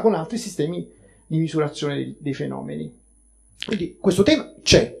 ma con altri sistemi di misurazione dei fenomeni. Quindi questo tema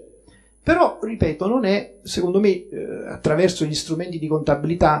c'è, però, ripeto, non è, secondo me, attraverso gli strumenti di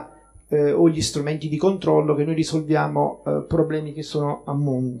contabilità o gli strumenti di controllo che noi risolviamo problemi che sono a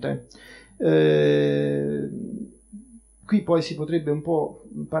monte. Qui poi si potrebbe un po'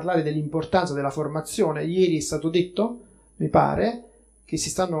 parlare dell'importanza della formazione. Ieri è stato detto, mi pare, che si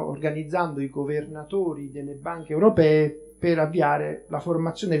stanno organizzando i governatori delle banche europee per avviare la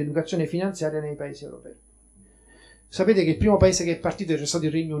formazione e l'educazione finanziaria nei paesi europei. Sapete che il primo paese che è partito è stato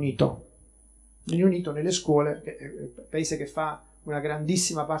il Regno Unito. Il Regno Unito nelle scuole, che è il paese che fa una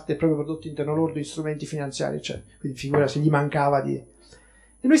grandissima parte del proprio prodotto interno lordo di strumenti finanziari, cioè, quindi figura se gli mancava di... E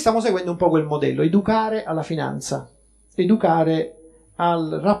noi stiamo seguendo un po' quel modello: educare alla finanza, educare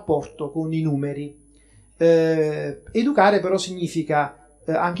al rapporto con i numeri. Educare però significa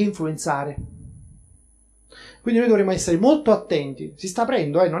anche influenzare. Quindi noi dovremmo essere molto attenti. Si sta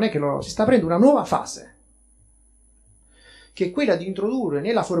aprendo, si sta aprendo una nuova fase, che è quella di introdurre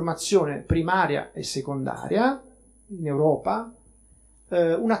nella formazione primaria e secondaria in Europa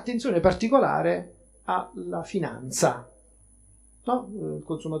un'attenzione particolare alla finanza, no? Il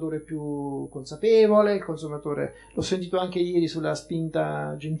consumatore più consapevole, il consumatore, l'ho sentito anche ieri sulla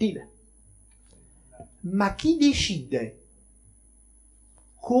spinta gentile. Ma chi decide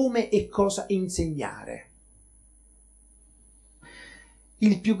come e cosa insegnare?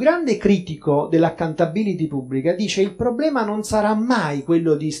 Il più grande critico dell'accountability pubblica dice: il problema non sarà mai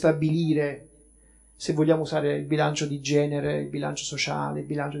quello di stabilire, se vogliamo usare il bilancio di genere, il bilancio sociale, il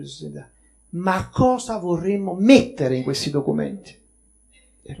bilancio di sostenibilità, ma cosa vorremmo mettere in questi documenti.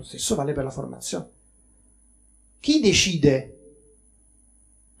 E lo stesso vale per la formazione. Chi decide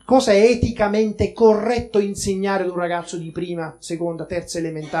cosa è eticamente corretto insegnare ad un ragazzo di prima, seconda, terza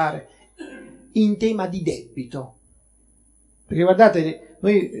elementare in tema di debito? Perché guardate,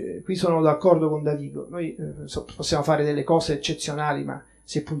 noi qui sono d'accordo con Davigo, noi possiamo fare delle cose eccezionali, ma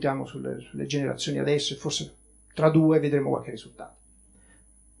se puntiamo sulle generazioni adesso, e forse tra 2 vedremo qualche risultato.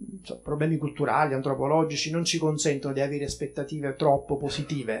 Problemi culturali, antropologici non ci consentono di avere aspettative troppo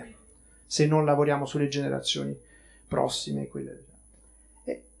positive se non lavoriamo sulle generazioni prossime.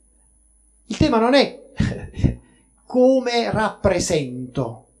 Il tema non è come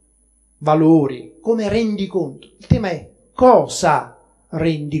rappresento valori, come rendi conto. Il tema è cosa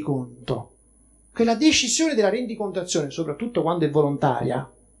rendi conto. Che la decisione della rendicontazione, soprattutto quando è volontaria,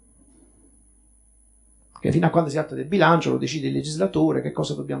 che fino a quando si tratta del bilancio lo decide il legislatore, che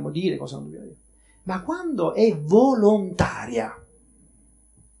cosa dobbiamo dire, cosa non dobbiamo dire. Ma quando è volontaria,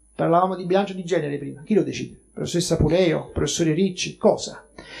 parlavamo di bilancio di genere prima, chi lo decide? Professoressa Puleo, professore Ricci, cosa?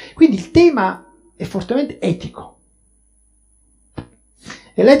 Quindi il tema è fortemente etico.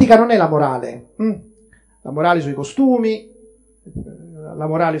 E l'etica non è la morale. La morale sui costumi, la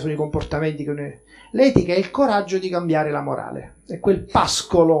morale sono i comportamenti che noi... L'etica è il coraggio di cambiare la morale. È quel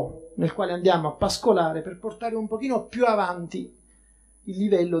pascolo nel quale andiamo a pascolare per portare un pochino più avanti il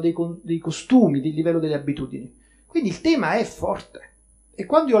livello dei costumi, il livello delle abitudini. Quindi il tema è forte. E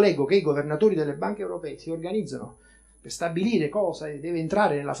quando io leggo che i governatori delle banche europee si organizzano per stabilire cosa deve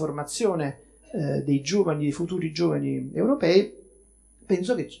entrare nella formazione dei giovani, dei futuri giovani europei,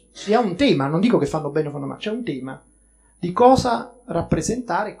 penso che sia un tema, non dico che fanno bene o fanno male, c'è un tema di cosa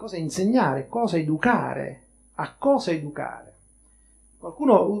rappresentare, cosa insegnare, cosa educare, a cosa educare.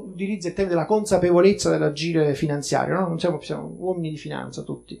 Qualcuno utilizza il tema della consapevolezza dell'agire finanziario, no? Non siamo uomini di finanza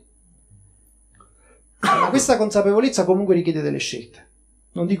tutti. Ma questa consapevolezza comunque richiede delle scelte.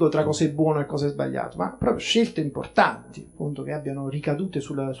 Non dico tra cosa è buono e cosa è sbagliato, ma proprio scelte importanti, appunto, che abbiano ricadute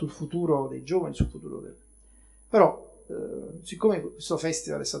sul futuro dei giovani, sul futuro del... Però, siccome questo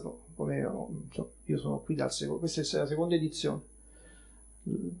festival è stato, come io sono qui questa è la seconda edizione,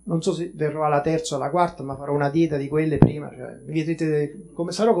 non so se verrò alla terza o alla quarta, ma farò una dieta di quelle prima, cioè, mi vedrete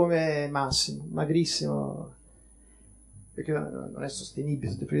sarò come Massimo, magrissimo, perché non è sostenibile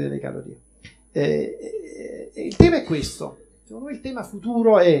sotto il periodo delle calorie. Il tema è questo. Secondo me il tema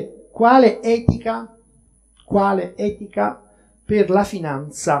futuro è quale etica per la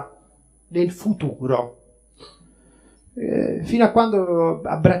finanza del futuro. Fino a quando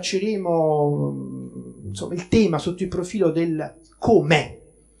abbracceremo insomma, il tema sotto il profilo del com'è,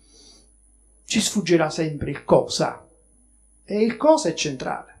 ci sfuggerà sempre il cosa, e il cosa è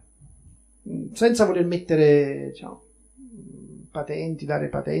centrale, senza voler mettere patenti, dare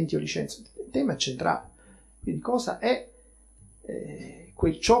patenti o licenze. Il tema è centrale, quindi cosa è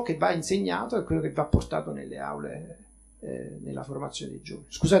ciò che va insegnato e quello che va portato nelle aule, nella formazione dei giovani.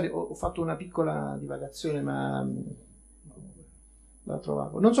 Scusate, ho fatto una piccola divagazione, ma la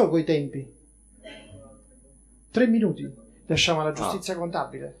trovavo. Non so coi tempi. 3 minuti. Lasciamo alla giustizia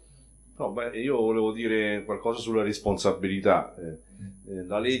contabile. No, io volevo dire qualcosa sulla responsabilità.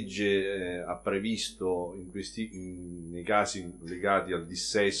 La legge ha previsto nei casi legati al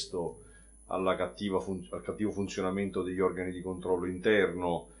dissesto, al cattivo funzionamento degli organi di controllo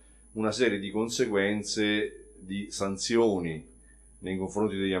interno, una serie di conseguenze, di sanzioni nei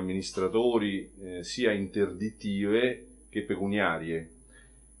confronti degli amministratori, sia interdittive che pecuniarie,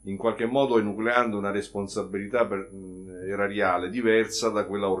 in qualche modo enucleando una responsabilità erariale diversa da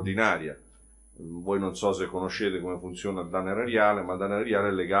quella ordinaria. Voi non so se conoscete come funziona il danno erariale, ma il danno erariale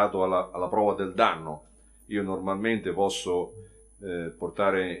è legato alla prova del danno. Io normalmente posso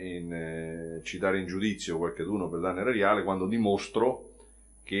citare in giudizio qualcuno per danno erariale quando dimostro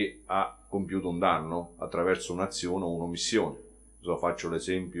che ha compiuto un danno attraverso un'azione o un'omissione. Faccio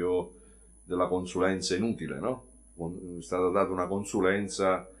l'esempio della consulenza inutile, no? È stata data una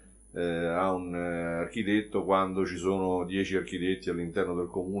consulenza a un architetto quando ci sono 10 architetti all'interno del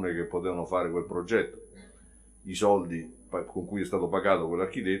comune che potevano fare quel progetto. I soldi con cui è stato pagato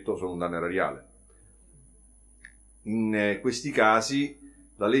quell'architetto sono un danno erariale. In questi casi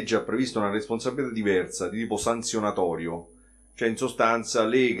la legge ha previsto una responsabilità diversa, di tipo sanzionatorio, cioè in sostanza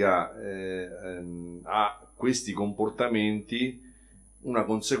lega a questi comportamenti una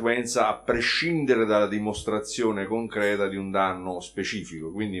conseguenza a prescindere dalla dimostrazione concreta di un danno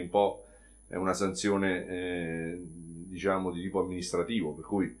specifico, quindi un po' è una sanzione di tipo amministrativo, per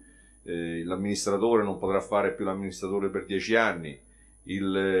cui l'amministratore non potrà fare più l'amministratore per 10 anni,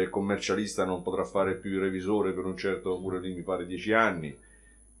 il commercialista non potrà fare più il revisore per un certo, pure lì mi pare 10 anni,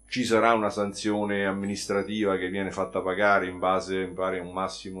 ci sarà una sanzione amministrativa che viene fatta pagare in base, mi pare, a un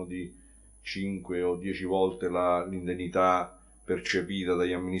massimo di 5 o 10 volte l'indennità percepita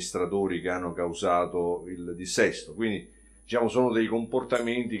dagli amministratori che hanno causato il dissesto. Quindi sono dei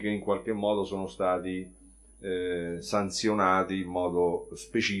comportamenti che in qualche modo sono stati sanzionati in modo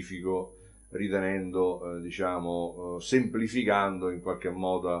specifico, ritenendo semplificando in qualche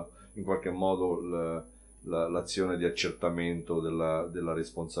modo l'azione di accertamento della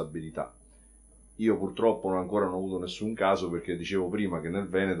responsabilità. Io purtroppo ancora non ho avuto nessun caso, perché dicevo prima che nel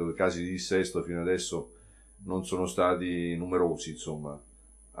Veneto i casi di dissesto fino adesso non sono stati numerosi, insomma,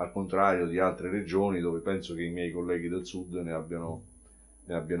 al contrario di altre regioni dove penso che i miei colleghi del sud ne abbiano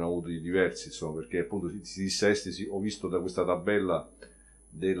avuti diversi, insomma, perché appunto si dissesti, ho visto da questa tabella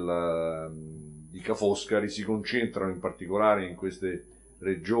di Ca' Foscari, si concentrano in particolare in queste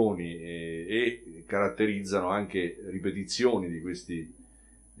regioni e caratterizzano anche ripetizioni di questi,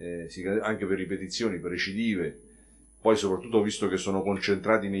 anche per ripetizioni, per recidive. Poi soprattutto ho visto che sono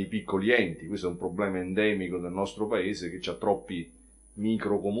concentrati nei piccoli enti, questo è un problema endemico del nostro paese, che ha troppi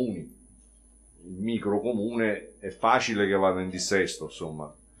microcomuni. Il microcomune è facile che vada in dissesto,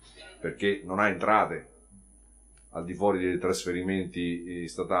 insomma, perché non ha entrate al di fuori dei trasferimenti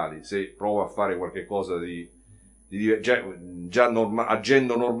statali. Se prova a fare qualche cosa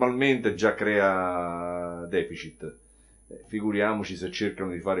agendo normalmente già crea deficit. Figuriamoci se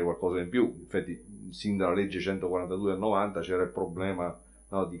cercano di fare qualcosa in più. Infatti, sin dalla legge 142 del 90 c'era il problema,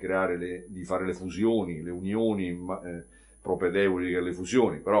 no, di fare le fusioni, le unioni propedeutiche alle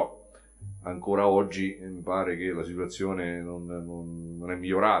fusioni, però ancora oggi mi pare che la situazione non è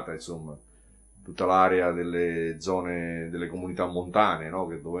migliorata, insomma. Tutta l'area delle zone, delle comunità montane, no,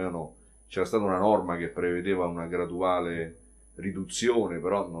 c'era stata una norma che prevedeva una graduale riduzione,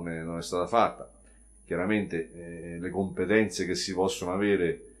 però non è stata fatta. Chiaramente le competenze che si possono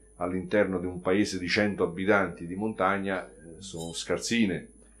avere all'interno di un paese di 100 abitanti di montagna sono scarsine,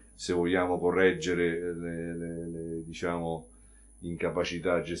 se vogliamo correggere le diciamo,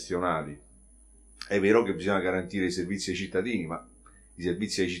 incapacità gestionali. È vero che bisogna garantire i servizi ai cittadini, ma i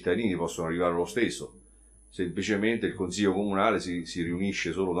servizi ai cittadini possono arrivare lo stesso. Semplicemente il Consiglio Comunale si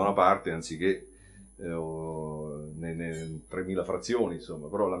riunisce solo da una parte anziché nelle 3.000 frazioni, insomma.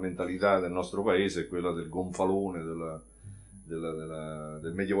 Però la mentalità del nostro paese è quella del gonfalone,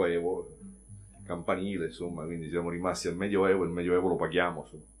 del medioevo campanile, insomma, quindi siamo rimasti al medioevo e il medioevo lo paghiamo,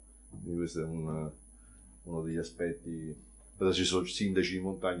 insomma. Quindi questo è uno degli aspetti. Ci sono sindaci di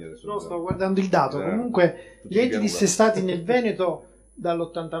montagna adesso. No, sto guardando il dato. Comunque gli enti dissestati nel Veneto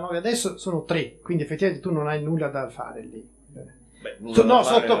dall'89 adesso sono 3, quindi effettivamente tu non hai nulla da fare lì.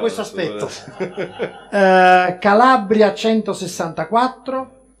 Sotto questo aspetto. Calabria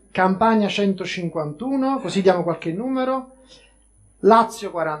 164, Campania 151, così diamo qualche numero,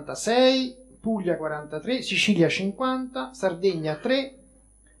 Lazio 46, Puglia 43, Sicilia 50, Sardegna 3,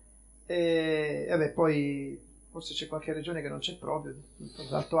 vabbè, poi forse c'è qualche regione che non c'è proprio.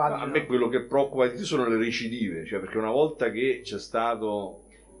 Alto Adige, a me quello che preoccupa di più sono le recidive, cioè perché una volta che c'è stato,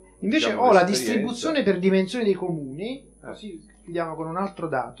 invece, diciamo, ho la distribuzione per dimensioni dei comuni, così chiudiamo con un altro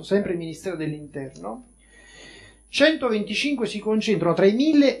dato, sempre il Ministero dell'Interno. 125 si concentrano tra i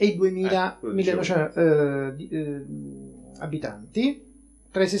 1000 e i 2000 abitanti,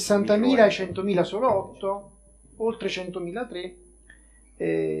 tra i 60.000 e i 100.000 solo 8, oltre 100.000 3.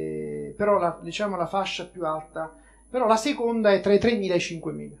 Però la fascia più alta, però la seconda è tra i 3.000 e i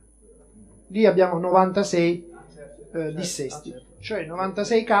 5.000. Lì abbiamo 96 dissesti, cioè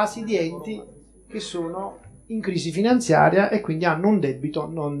 96 casi di enti che sono in crisi finanziaria e quindi hanno un debito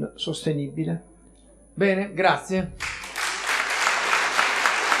non sostenibile. Bene, grazie.